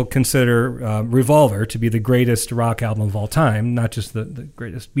people consider Revolver to be the greatest rock album of all time, not just the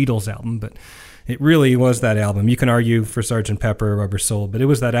greatest Beatles album, but it really was that album. You can argue for Sgt. Pepper or Rubber Soul, but it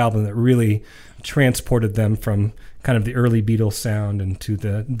was that album that really transported them from kind of the early Beatles sound into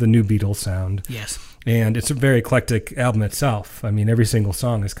the new Beatles sound. Yes. And it's a very eclectic album itself. I mean, every single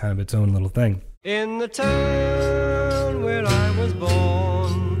song is kind of its own little thing. In the town where I was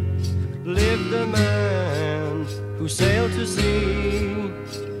born lived a man who sailed to sea,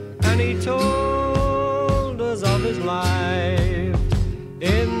 and he told us of his life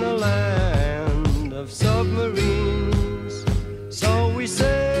in the land of submarines. So we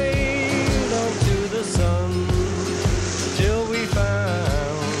sailed on to the sun till we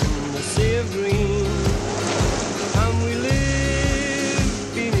found the sea of green, and we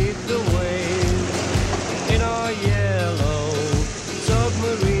lived beneath the waves in our yellow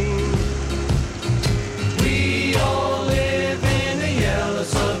submarine. We all live in a yellow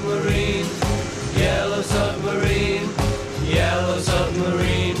submarine, yellow submarine, yellow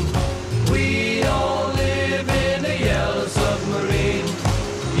submarine. We all live in a yellow submarine,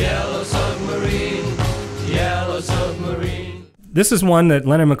 yellow submarine, yellow submarine. This is one that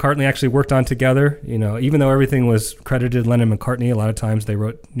Lennon and McCartney actually worked on together. Even though everything was credited Lennon and McCartney, a lot of times they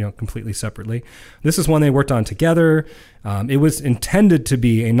wrote, completely separately. This is one they worked on together. It was intended to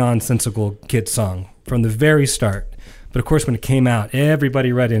be a nonsensical kid song from the very start. But of course, when it came out,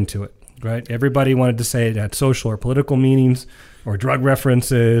 everybody read into it, right? Everybody wanted to say it had social or political meanings or drug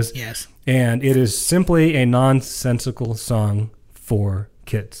references. Yes. And it is simply a nonsensical song for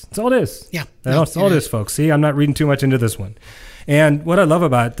kids. That's all it is. Yeah. That's all it is, folks. See, I'm not reading too much into this one. And what I love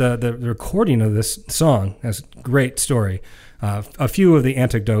about the recording of this song has a great story. A few of the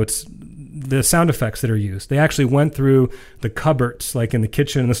anecdotes, the sound effects that are used, they actually went through the cupboards, like in the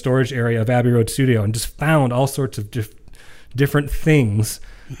kitchen and the storage area of Abbey Road Studio, and just found all sorts of different things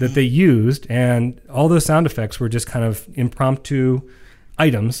that they used. And all those sound effects were just kind of impromptu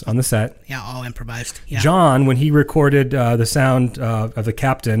items on the set. Yeah, all improvised. Yeah. John, when he recorded the sound of the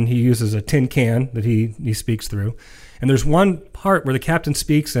captain, he uses a tin can that he speaks through. And there's one part where the captain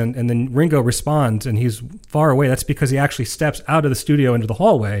speaks and then Ringo responds and he's far away. That's because he actually steps out of the studio into the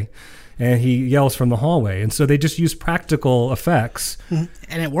hallway and he yells from the hallway. And so they just use practical effects. And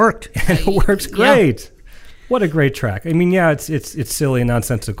it worked. And it works great. Yeah. What a great track. I mean, yeah, it's silly and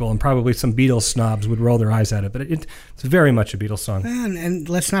nonsensical, and probably some Beatles snobs would roll their eyes at it, but it's very much a Beatles song. And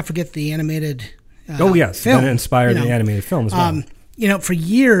let's not forget the animated oh, yes, film. and it inspired the animated film as well. For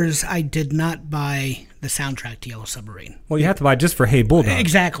years I did not buy the soundtrack to Yellow Submarine. Well, you have to buy just for Hey Bulldog.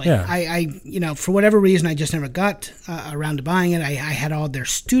 Exactly. Yeah. I for whatever reason, I just never got around to buying it. I had all their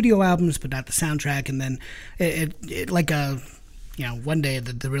studio albums, but not the soundtrack. And then one day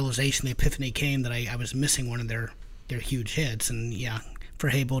the realization, the epiphany came that I was missing one of their huge hits. And for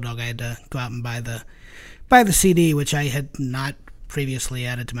Hey Bulldog, I had to go out and buy the CD, which I had not previously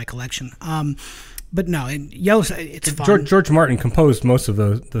added to my collection. But no, Yellow, it's fun. George Martin composed most of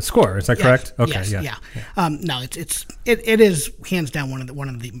the score. Is that correct? Okay, yes, yeah. No, it is hands down one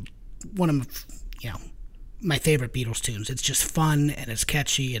of my favorite Beatles tunes. It's just fun and it's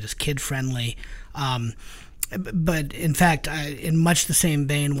catchy. It is kid friendly. But in fact, in much the same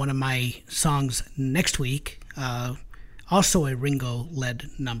vein, one of my songs next week, also a Ringo led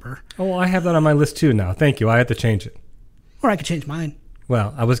number. Oh, well, I have that on my list too now. Thank you. I had to change it. Or I could change mine.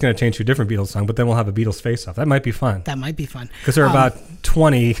 Well, I was going to change to a different Beatles song, but then we'll have a Beatles face-off. That might be fun. Because there are about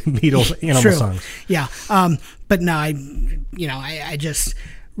 20 Beatles animal songs. Yeah. But no, I just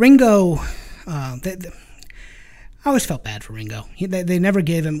Ringo. I always felt bad for Ringo. They never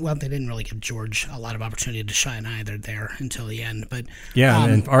gave him. Well, they didn't really give George a lot of opportunity to shine either there until the end. But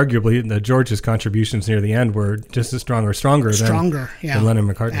and arguably George's contributions near the end were just as stronger than Lennon and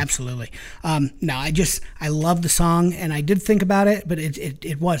McCartney. Absolutely. No, I love the song, and I did think about it, but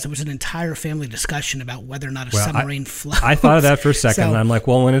it was an entire family discussion about whether or not a submarine floats. I thought of that for a second, and I'm like,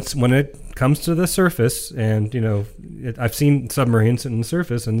 well, when it comes to the surface, and I've seen submarines in the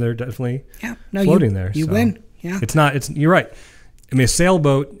surface, and they're definitely floating there. You win. Yeah. You're right. I mean, a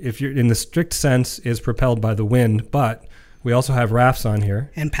sailboat, if you're in the strict sense, is propelled by the wind, but we also have rafts on here.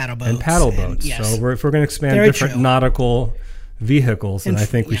 And paddle boats. Yes. So if we're going to expand different nautical vehicles, then I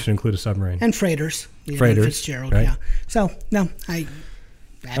think we should include a submarine. And freighters. Fitzgerald, right? Yeah. So, no,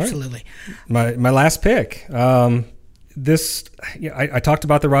 absolutely. Right. My last pick. I talked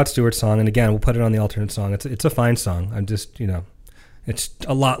about the Rod Stewart song, and again, we'll put it on the alternate song. It's a fine song. I'm just, it's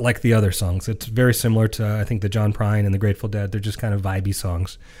a lot like the other songs. It's very similar to, I think, the John Prine and the Grateful Dead. They're just kind of vibey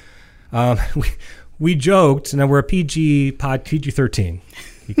songs. We joked, now we're a PG-13.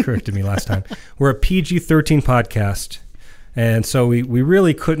 He corrected me last time. We're a PG-13 podcast, and so we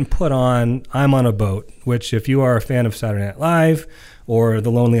really couldn't put on I'm on a Boat, which if you are a fan of Saturday Night Live or The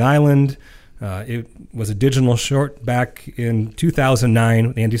Lonely Island, it was a digital short back in 2009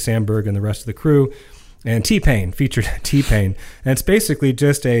 with Andy Samberg and the rest of the crew. And T-Pain, featured T-Pain. And it's basically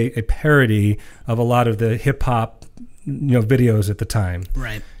just a parody of a lot of the hip-hop videos at the time.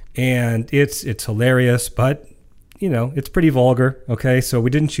 Right. And it's hilarious, but, it's pretty vulgar, okay? So we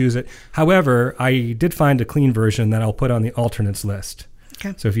didn't choose it. However, I did find a clean version that I'll put on the alternates list.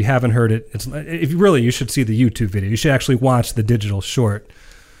 Okay. So if you haven't heard it, you should see the YouTube video. You should actually watch the digital short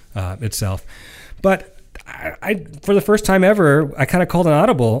itself. But I for the first time ever, I kind of called an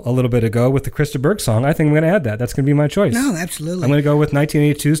audible a little bit ago with the Krista Berg song. I think I'm going to add that. That's going to be my choice. No, absolutely. I'm going to go with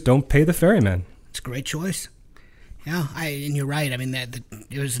 1982's Don't Pay the Ferryman. It's a great choice. Yeah, and you're right. I mean,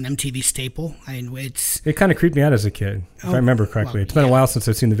 it was an MTV staple. It kind of creeped me out as a kid, if I remember correctly. Well, it's been a while since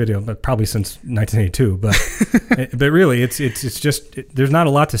I've seen the video, but probably since 1982. But but really, it's just there's not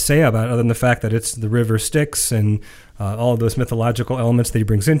a lot to say about it other than the fact that it's the river Styx and all of those mythological elements that he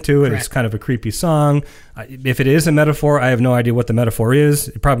brings into it. Correct. It's kind of a creepy song. If it is a metaphor, I have no idea what the metaphor is.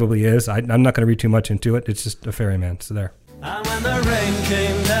 It probably is. I'm not going to read too much into it. It's just a ferryman. So there. And when the rain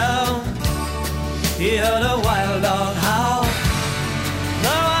came down, he heard a wild dog howl.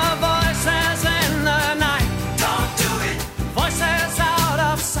 There were voices in the night. Don't do it. Voices out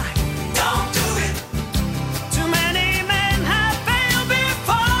of sight. Don't do it. Too many men have failed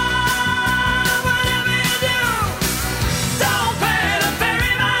before. Whatever you do, don't pay the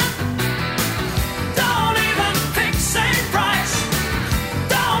ferryman. Don't even fix a price.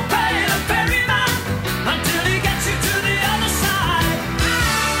 Don't pay the ferryman until he gets you to the other side.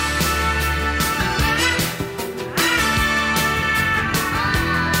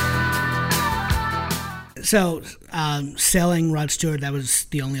 So, selling Rod Stewart, that was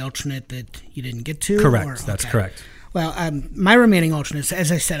the only alternate that you didn't get to? Correct. That's correct. Well, my remaining alternates,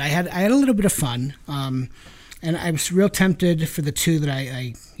 as I said, I had a little bit of fun, and I was real tempted for the two that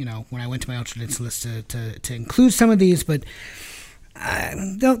I when I went to my alternates list to include some of these, but I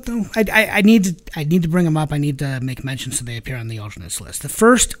need to bring them up. I need to make mention so they appear on the alternates list. The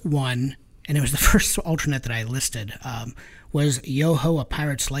first one, and it was the first alternate that I listed, was Yo Ho, A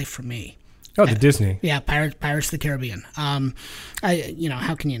Pirate's Life for Me. Oh, the Disney. Yeah, Pirates of the Caribbean. How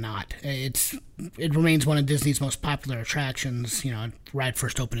can you not? It remains one of Disney's most popular attractions. The ride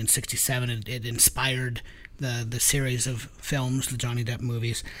first opened in '67. It inspired the series of films, the Johnny Depp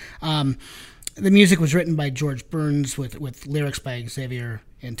movies. The music was written by George Burns with lyrics by Xavier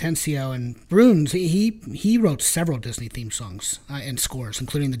Intencio, and Burns, he wrote several Disney theme songs and scores,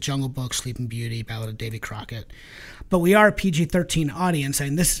 including The Jungle Book, Sleeping Beauty, Ballad of Davy Crockett. But we are a PG-13 audience,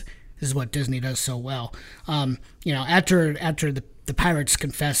 and this is what Disney does so well. After the pirates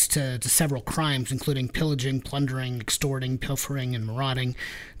confessed to several crimes, including pillaging, plundering, extorting, pilfering, and marauding,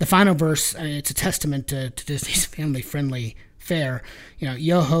 the final verse, it's a testament to Disney's family-friendly fare.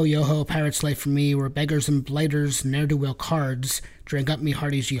 Yo-ho, yo-ho, pirates slave for me, we're beggars and blighters, ne'er-do-well cards, drink up me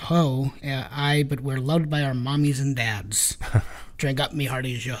hearties, yo-ho, but we're loved by our mommies and dads. Drink up me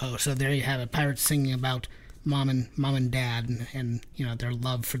hearties, yo-ho. So there you have it, pirates singing about mom and dad and their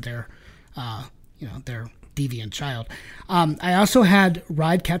love for their deviant child. I also had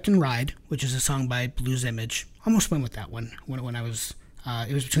Ride Captain Ride, which is a song by Blues Image. Almost went with that one when I was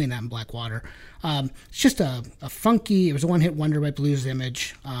it was between that and Blackwater. It's just a funky, it was a one-hit wonder by Blues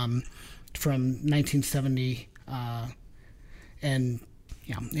Image from 1970, and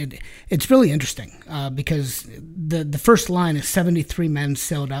it's really interesting because the first line is 73 men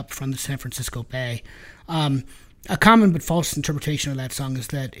sailed up from the San Francisco Bay. A common but false interpretation of that song is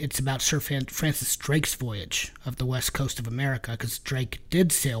that it's about Sir Francis Drake's voyage of the west coast of America, because Drake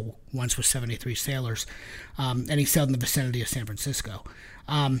did sail once with 73 sailors, and he sailed in the vicinity of San Francisco.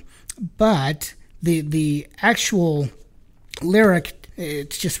 But the actual lyric,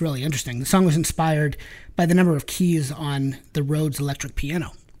 it's just really interesting. The song was inspired by the number of keys on the Rhodes electric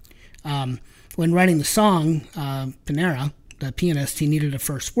piano. When writing the song, Panera, the pianist, he needed a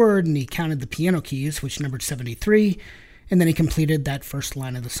first word, and he counted the piano keys, which numbered 73, and then he completed that first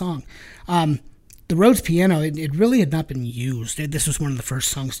line of the song. The Rhodes piano, it really had not been used. This was one of the first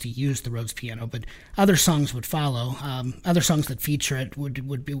songs to use the Rhodes piano, but other songs would follow. Other songs that feature it would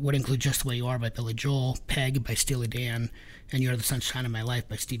include Just the Way You Are by Billy Joel, Peg by Steely Dan, and You're the Sunshine of My Life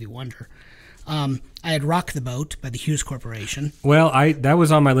by Stevie Wonder. I had Rock the Boat by the Hughes Corporation. Well, that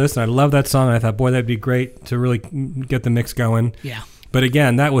was on my list, and I love that song, and I thought, boy, that'd be great to really get the mix going. Yeah. But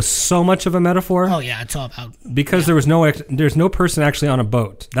again, that was so much of a metaphor. Oh, yeah, it's all about... Because there's no person actually on a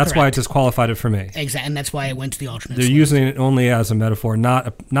boat. That's why it disqualified it for me. Exactly, and that's why I went to the alternate. They're using it only as a metaphor, not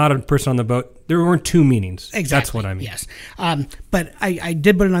a person on the boat. There weren't two meanings. Exactly. That's what I mean. Yes. But I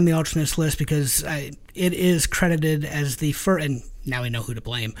did put it on the alternates list because it is credited as the first... And now we know who to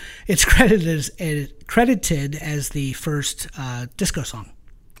blame. It's credited as the first disco song.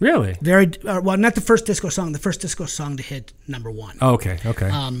 Really? Well, not the first disco song. The first disco song to hit number one. Oh, okay.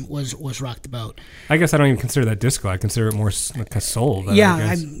 Was Rock the Boat. I guess I don't even consider that disco. I consider it more like a soul.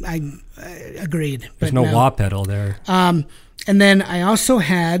 Yeah, I agreed. There's no wah pedal there. And then I also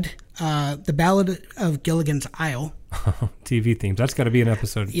had the Ballad of Gilligan's Isle. TV themes. That's got to be an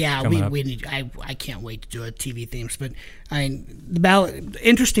episode. Yeah, we need. I can't wait to do a TV themes. But the ballad.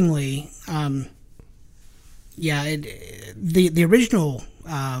 Interestingly, the original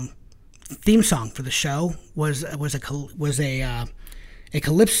theme song for the show was a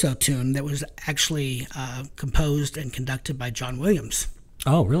calypso tune that was actually composed and conducted by John Williams.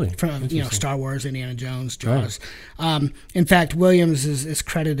 Oh, really? From Star Wars, Indiana Jones, Jaws. Right. In fact, Williams is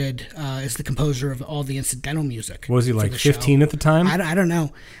credited as the composer of all the incidental music. Was he like 15 at the time? I don't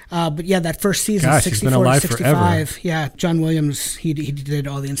know, but yeah, that first season, Gosh, 64 he's been alive to 65. Forever. Yeah, John Williams, he did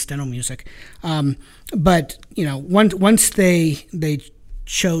all the incidental music. But once they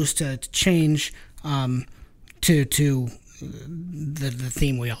chose to change to the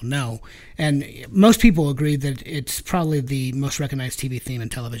theme we all know, and most people agree that it's probably the most recognized TV theme in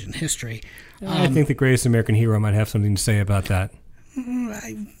television history. I think The Greatest American Hero might have something to say about that.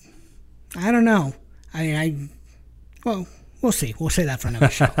 I don't know. Well, we'll see. We'll say that for another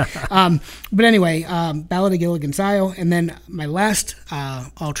show. But anyway, Ballad of Gilligan's Isle, and then my last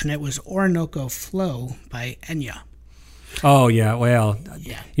alternate was Orinoco Flow by Enya. Oh, yeah. Well,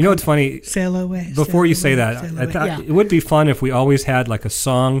 yeah. You know what's funny? Sail away. Before you say that, I thought it would be fun if we always had like a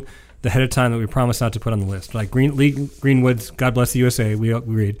song ahead of time that we promised not to put on the list. Like Greenwood's God Bless the USA, we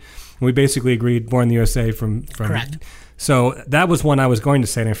agreed. And we basically agreed Born in the USA from Correct. So that was one I was going to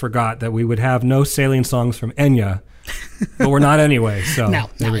say, and I forgot that we would have no sailing songs from Enya, but we're not anyway. So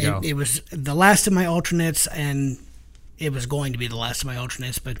there we go. It was the last of my alternates, and it was going to be the last of my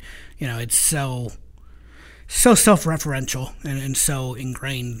alternates, but it's so self-referential and so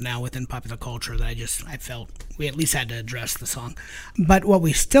ingrained now within popular culture that I felt we at least had to address the song. But what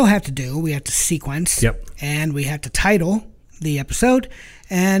we still have to do, we have to sequence, and we have to title the episode,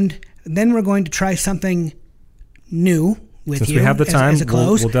 and then we're going to try something new with Since you. We have the time, as a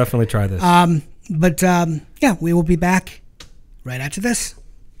close. We'll definitely try this. But we will be back right after this.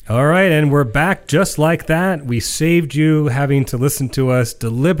 All right, and we're back just like that. We saved you having to listen to us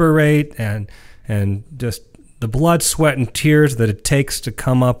deliberate and just the blood, sweat, and tears that it takes to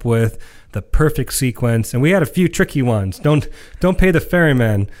come up with the perfect sequence. And we had a few tricky ones. Don't Pay the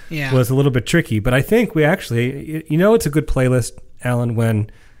Ferryman was a little bit tricky, but I think we actually, it's a good playlist, Alan,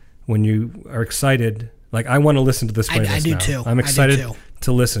 when you are excited. Like, I want to listen to this playlist I do now. too. I'm excited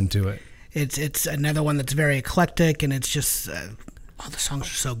to listen to it. It's another one that's very eclectic, and it's just the songs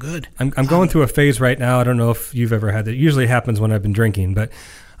are so good. I'm going through a phase right now. I don't know if you've ever had that. It usually happens when I've been drinking, but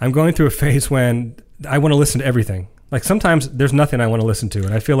I'm going through a phase when I want to listen to everything. Like, sometimes there's nothing I want to listen to,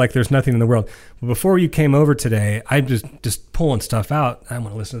 and I feel like there's nothing in the world. But before you came over today, I'm just pulling stuff out. I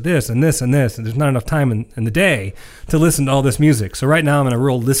want to listen to this and this and this, and there's not enough time in the day to listen to all this music. So right now I'm in a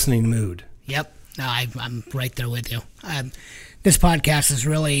real listening mood. Yep. No, I'm right there with you. This podcast is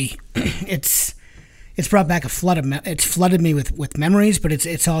really, it's brought back a flood of, it's flooded me with memories, but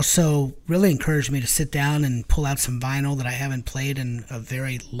it's also really encouraged me to sit down and pull out some vinyl that I haven't played in a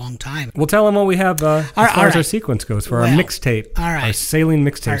very long time. We'll tell them what we have as far as our sequence goes for our mixtape. All right. Our sailing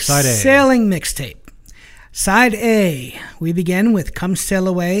mixtape, side A. Sailing mixtape. Side A, we begin with Come Sail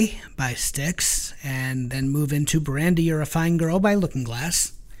Away by Styx, and then move into Brandy, You're a Fine Girl by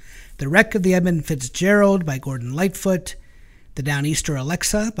Looking-Glass. The Wreck of the Edmund Fitzgerald by Gordon Lightfoot. The Downeaster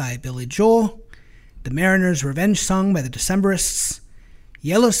Alexa by Billy Joel. The Mariner's Revenge Song by the Decemberists.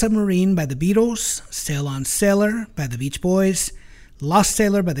 Yellow Submarine by the Beatles. Sail on Sailor by the Beach Boys. Lost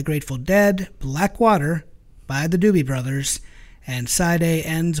Sailor by the Grateful Dead. Black Water by the Doobie Brothers. And Side A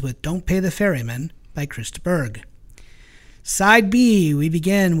ends with Don't Pay the Ferryman by Krista Berg. Side B, we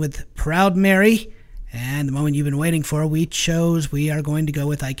begin with Proud Mary. And the moment you've been waiting for, we are going to go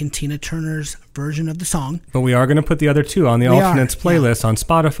with Ike and Tina Turner's version of the song. But we are going to put the other two on the Alternates playlist on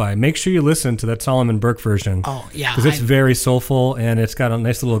Spotify. Make sure you listen to that Solomon Burke version. Oh, yeah. Because it's very soulful, and it's got a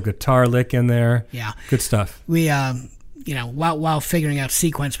nice little guitar lick in there. Yeah. Good stuff. We, while figuring out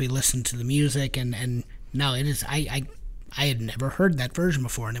sequence, we listened to the music, and no, it is, I had never heard that version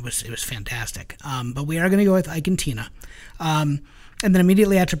before, and it was fantastic. But we are going to go with Ike and Tina. And then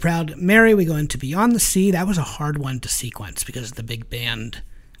immediately after Proud Mary, we go into Beyond the Sea. That was a hard one to sequence because of the big band,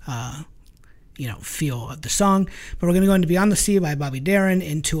 feel of the song. But we're going to go into Beyond the Sea by Bobby Darin,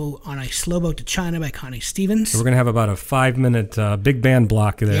 into On a Slow Boat to China by Connie Stevens. So we're going to have about a 5-minute big band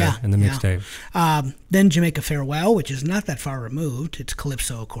block there in the mixtape. Then Jamaica Farewell, which is not that far removed. It's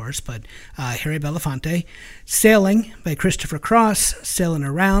Calypso, of course, but Harry Belafonte. Sailing by Christopher Cross. Sailing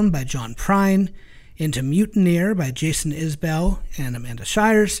Around by John Prine. Into Mutineer by Jason Isbell and Amanda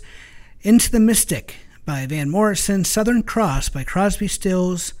Shires. Into the Mystic by Van Morrison. Southern Cross by Crosby,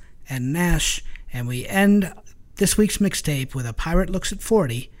 Stills and Nash. And we end this week's mixtape with A Pirate Looks at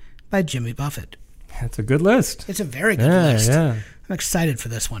 40 by Jimmy Buffett. That's a good list. It's a very good list. Yeah. I'm excited for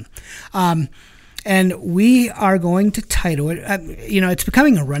this one. And we are going to title it, it's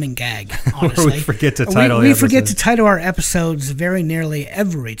becoming a running gag, honestly. We forget to title We forget to title our episodes very nearly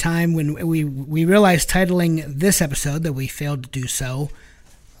every time. When we realized titling this episode that we failed to do so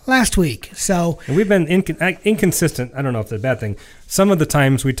last week. So and we've been inconsistent. I don't know if that's a bad thing. Some of the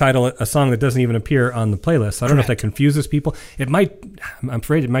times we title a song that doesn't even appear on the playlist. So I don't know if that confuses people. I'm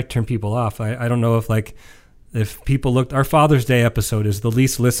afraid it might turn people off. I don't know if people looked, our Father's Day episode is the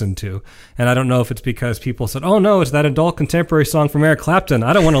least listened to. And I don't know if it's because people said, oh no, it's that adult contemporary song from Eric Clapton.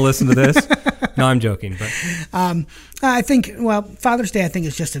 I don't want to listen to this. No, I'm joking. But I think, Father's Day, I think,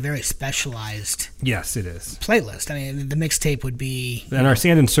 is just a very specialized yes, it is. Playlist. I mean, the mixtape would be... And our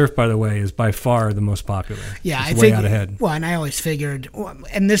Sand and Surf, by the way, is by far the most popular. Yeah, it's way out ahead. Well, and I always figured,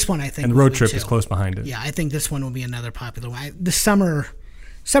 and this one I think... And Road Trip is close behind it. Yeah, I think this one will be another popular one. The summer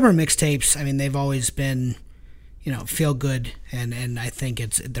mixtapes, I mean, they've always been... feel good, and I think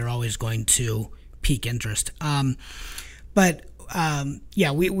they're always going to pique interest.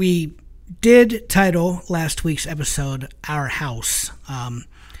 We did title last week's episode Our House,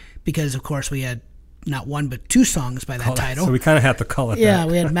 because of course we had not one but two songs by that title. So we kind of have to call it that. Yeah,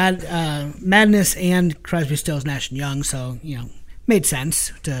 we had Madness and Crosby, Stills, Nash & Young, so, made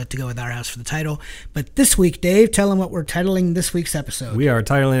sense to go with Our House for the title. But this week, Dave, tell them what we're titling this week's episode. We are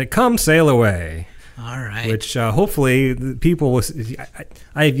titling it Come Sail Away. All right. Which hopefully people will...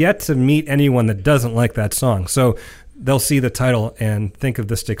 I have yet to meet anyone that doesn't like that song. So they'll see the title and think of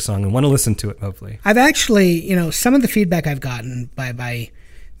the Styx song and want to listen to it, hopefully. I've actually, some of the feedback I've gotten by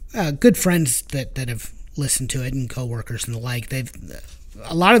good friends that have listened to it and coworkers and the like,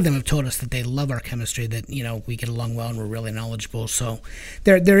 a lot of them have told us that they love our chemistry, that, we get along well and we're really knowledgeable. So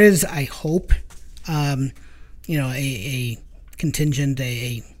there is, I hope, a contingent,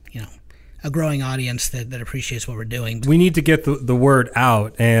 a growing audience that appreciates what we're doing. We need to get the word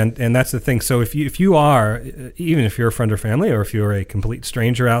out, and that's the thing. So if you are, even if you're a friend or family, or if you're a complete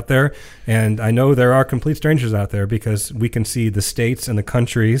stranger out there, and I know there are complete strangers out there because we can see the states and the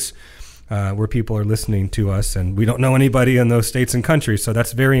countries where people are listening to us, and we don't know anybody in those states and countries. So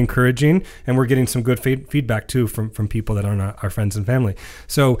that's very encouraging, and we're getting some good feedback too from people that are not our friends and family.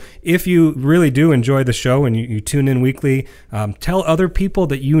 So if you really do enjoy the show and you tune in weekly, tell other people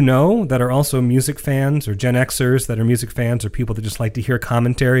that you know that are also music fans, or Gen Xers that are music fans, or people that just like to hear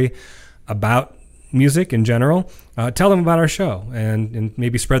commentary about music in general. Tell them about our show and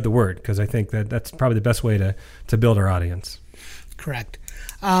maybe spread the word, because I think that's probably the best way to build our audience. Correct.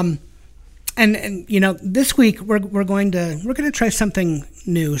 And you know, this week we're going to try something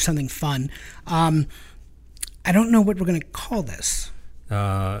new, something fun. I don't know what we're going to call this.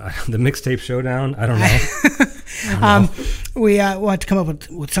 The Mixtape Showdown. I don't know. We'll have to come up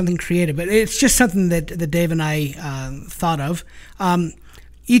with something creative, but it's just something that Dave and I thought of.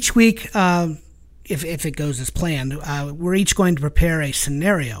 Each week, if it goes as planned, we're each going to prepare a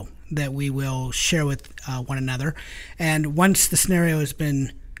scenario that we will share with one another, and once the scenario has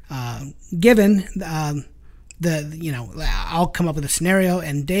been given, I'll come up with a scenario,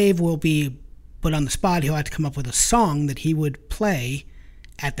 and Dave will be put on the spot. He'll have to come up with a song that he would play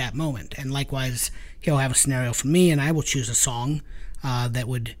at that moment, and likewise, he'll have a scenario for me, and I will choose a song that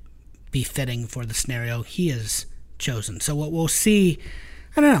would be fitting for the scenario he has chosen. So what we'll see,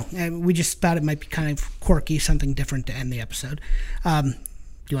 I don't know. We just thought it might be kind of quirky, something different to end the episode. Do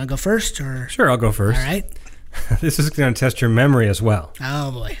you want to go first, or? Sure, I'll go first. All right. This is going to test your memory as well.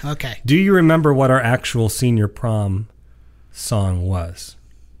 Oh, boy. Okay. Do you remember what our actual senior prom song was?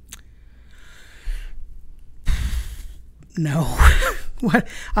 No. What?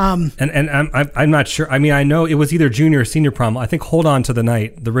 And I'm not sure. I mean, I know it was either junior or senior prom. I think Hold On to the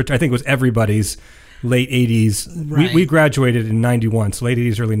Night. I think it was everybody's late 80s. Right. We graduated in 91, so late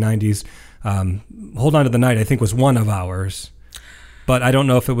 80s, early 90s. Hold On to the Night, I think, was one of ours. But I don't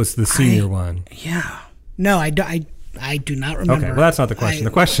know if it was the senior one. Yeah. No, I do not remember. Okay, well, that's not the question.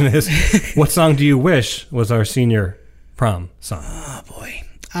 The question is, what song do you wish was our senior prom song? Oh, boy.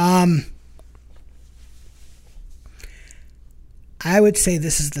 I would say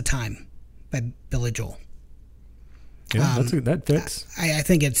This Is the Time by Billy Joel. Yeah, that fits. I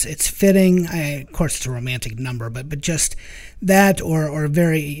think it's fitting. Of course, it's a romantic number, but just that, or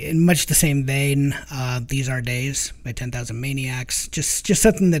very in much the same vein, "These Are Days" by 10,000 Maniacs. Just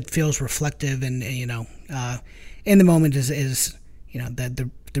something that feels reflective, and in the moment is the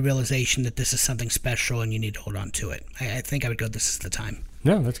realization that this is something special and you need to hold on to it. I think I would go "This Is the Time."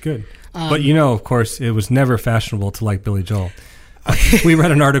 Yeah, that's good. But of course, it was never fashionable to like Billy Joel. We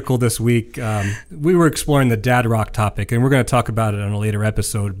read an article this week. We were exploring the dad rock topic, and we're going to talk about it on a later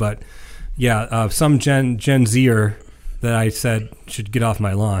episode. But yeah, some Gen Zer that I said should get off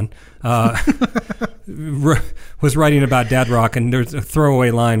my lawn was writing about dad rock, and there's a throwaway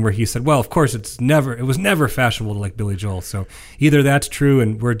line where he said, "Well, of course, it was never fashionable to like Billy Joel." So either that's true,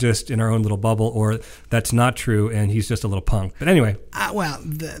 and we're just in our own little bubble, or that's not true, and he's just a little punk. But anyway, well,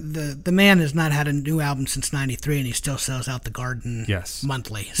 the man has not had a new album since '93, and he still sells out the Garden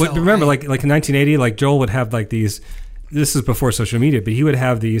monthly. So but remember, like in 1980, like Joel would have like these. This is before social media, but he would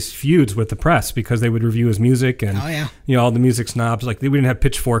have these feuds with the press because they would review his music, and all the music snobs. Like we didn't have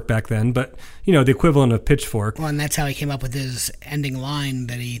Pitchfork back then, but the equivalent of Pitchfork. Well, and that's how he came up with his ending line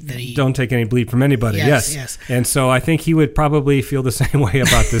that he don't take any bleep from anybody. Yes. And so I think he would probably feel the same way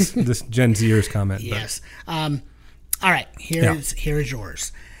about this Gen Zers comment. Yes. All right. Here is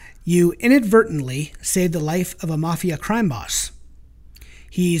yours. You inadvertently saved the life of a mafia crime boss.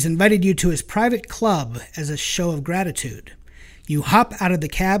 He's invited you to his private club as a show of gratitude. You hop out of the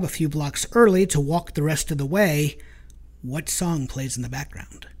cab a few blocks early to walk the rest of the way. What song plays in the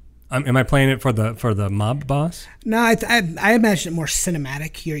background? Am I playing it for the mob boss? No, I imagine it more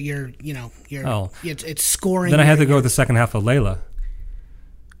cinematic. It's scoring. Then I had to go with the second half of Layla.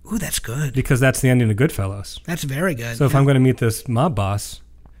 Ooh, that's good. Because that's the ending of Goodfellas. That's very good. So if I'm going to meet this mob boss,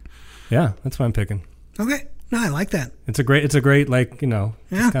 that's what I'm picking. Okay. No, I like that. It's a great just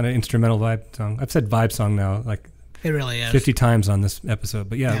kind of instrumental vibe song. I've said vibe song now like it really is 50 times on this episode,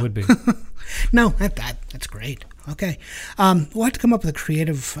 but it would be. No, that's great. Okay, we'll have to come up with a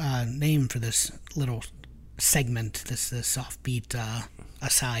creative name for this little segment, this offbeat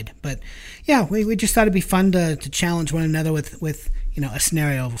aside. But yeah, we just thought it'd be fun to challenge one another with a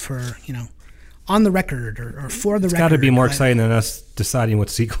scenario for on the record or for the record. It's got to be more exciting than us deciding what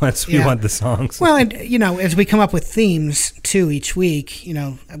sequence we want the songs. Well, and as we come up with themes too each week,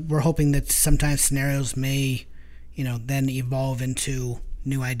 we're hoping that sometimes scenarios may, then evolve into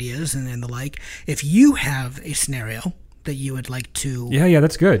new ideas and the like. If you have a scenario that you would like to... Yeah,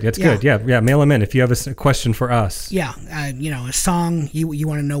 that's good. That's good. Yeah, mail them in if you have a question for us. Yeah, a song, you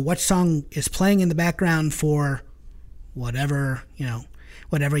want to know what song is playing in the background for whatever,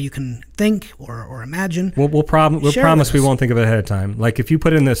 whatever you can think or imagine. We'll promise we won't think of it ahead of time. Like if you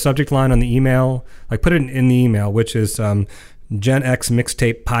put in the subject line on the email, like put it in the email, which is Gen X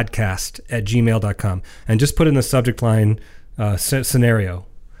Mixtape Podcast @gmail.com, and just put in the subject line scenario.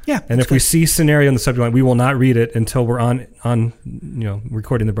 Yeah, and if we see scenario in the subject line, we will not read it until we're on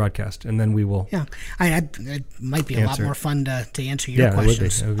recording the broadcast, and then we will. Yeah, it might be a lot more fun to answer your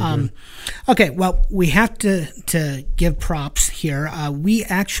questions. It would be. Okay, well, we have to give props here. We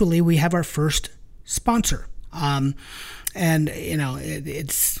have our first sponsor, and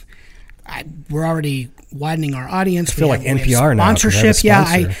we're already widening our audience. I feel like NPR now. Sponsorship,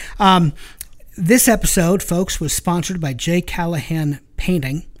 this episode, folks, was sponsored by J. Callahan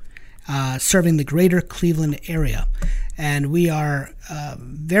Painting, serving the greater Cleveland area. And we are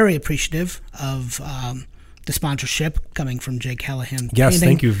very appreciative of the sponsorship coming from J. Callahan Painting. Yes,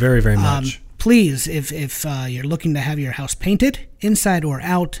 thank you very, very much. Please, if you're looking to have your house painted, inside or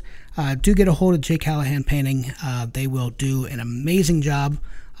out, do get a hold of J. Callahan Painting. They will do an amazing job.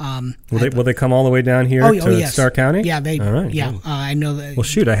 Will they come all the way down here to Starr County? Yeah, all right. Yeah, I know that. Well,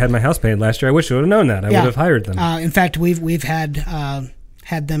 shoot, I had my house painted last year. I wish I would have known that. I would have hired them. In fact, we've had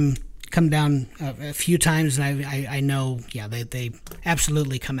them come down a few times, and I know, they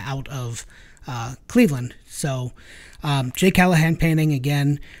absolutely come out of Cleveland. So, J. Callahan Painting,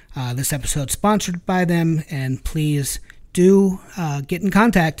 again, this episode sponsored by them, and please do get in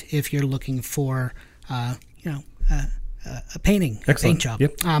contact if you're looking for, a painting, a paint job.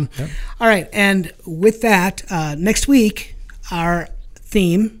 Yep. All right, and with that, next week, our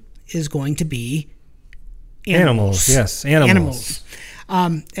theme is going to be animals. Yes, animals.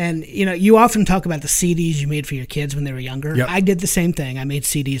 And you often talk about the CDs you made for your kids when they were younger. Yep. I did the same thing. I made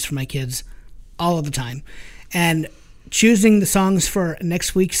CDs for my kids all of the time. And choosing the songs for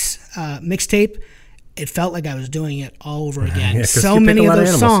next week's mixtape, it felt like I was doing it all over again. Yeah, so many of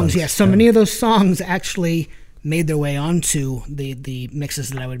those songs. Yeah, many of those songs actually made their way onto the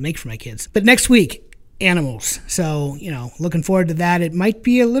mixes that I would make for my kids. But next week, animals. So, looking forward to that. It might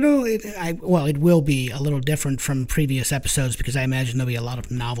be it will be a little different from previous episodes because I imagine there'll be a lot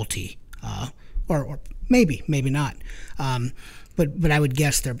of novelty, or maybe not. But I would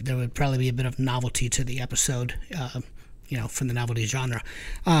guess there would probably be a bit of novelty to the episode, from the novelty genre.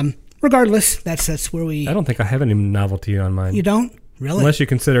 Regardless, that's where we... I don't think I have any novelty on mine. You don't? Really? Unless you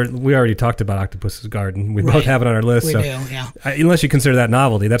consider, we already talked about Octopus's Garden. We both have it on our list. We do, yeah. Unless you consider that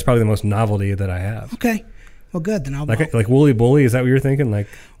novelty, that's probably the most novelty that I have. Okay. Well, good. Then I'll... Like Wooly Bully, is that what you're thinking? Like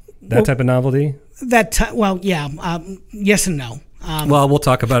that type of novelty? Yeah. Yes and no. We'll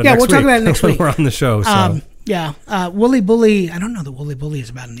talk about it next week. We'll talk about it next week. We're on the show, so... Wooly Bully, I don't know that Wooly Bully is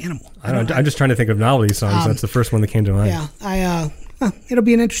about an animal. I'm just trying to think of novelty songs. That's the first one that came to mind. Yeah, it'll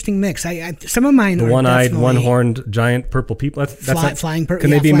be an interesting mix. Some of mine the one-eyed, one-horned, giant purple people. Flying purple.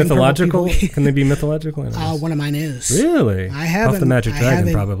 Can they be mythological? Can they be mythological? One of mine is. Really? I haven't. Off the Magic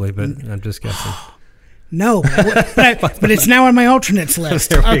Dragon, probably, but I'm just guessing. No, but it's now on my alternates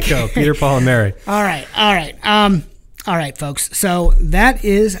list. There we go. Peter, Paul, and Mary. All right. All right, folks. So that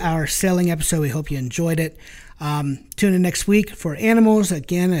is our sailing episode. We hope you enjoyed it. Tune in next week for animals.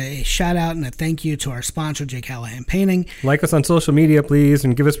 Again, a shout out and a thank you to our sponsor, J. Callahan Painting. Like us on social media, please,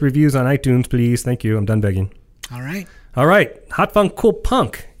 and give us reviews on iTunes, please. Thank you. I'm done begging. All right. Hot Funk Cool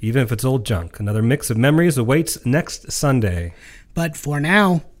Punk, even if it's old junk. Another mix of memories awaits next Sunday. But for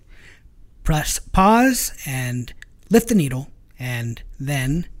now, press pause and lift the needle and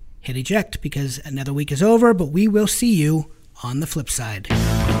then hit eject because another week is over, but we will see you on the flip side.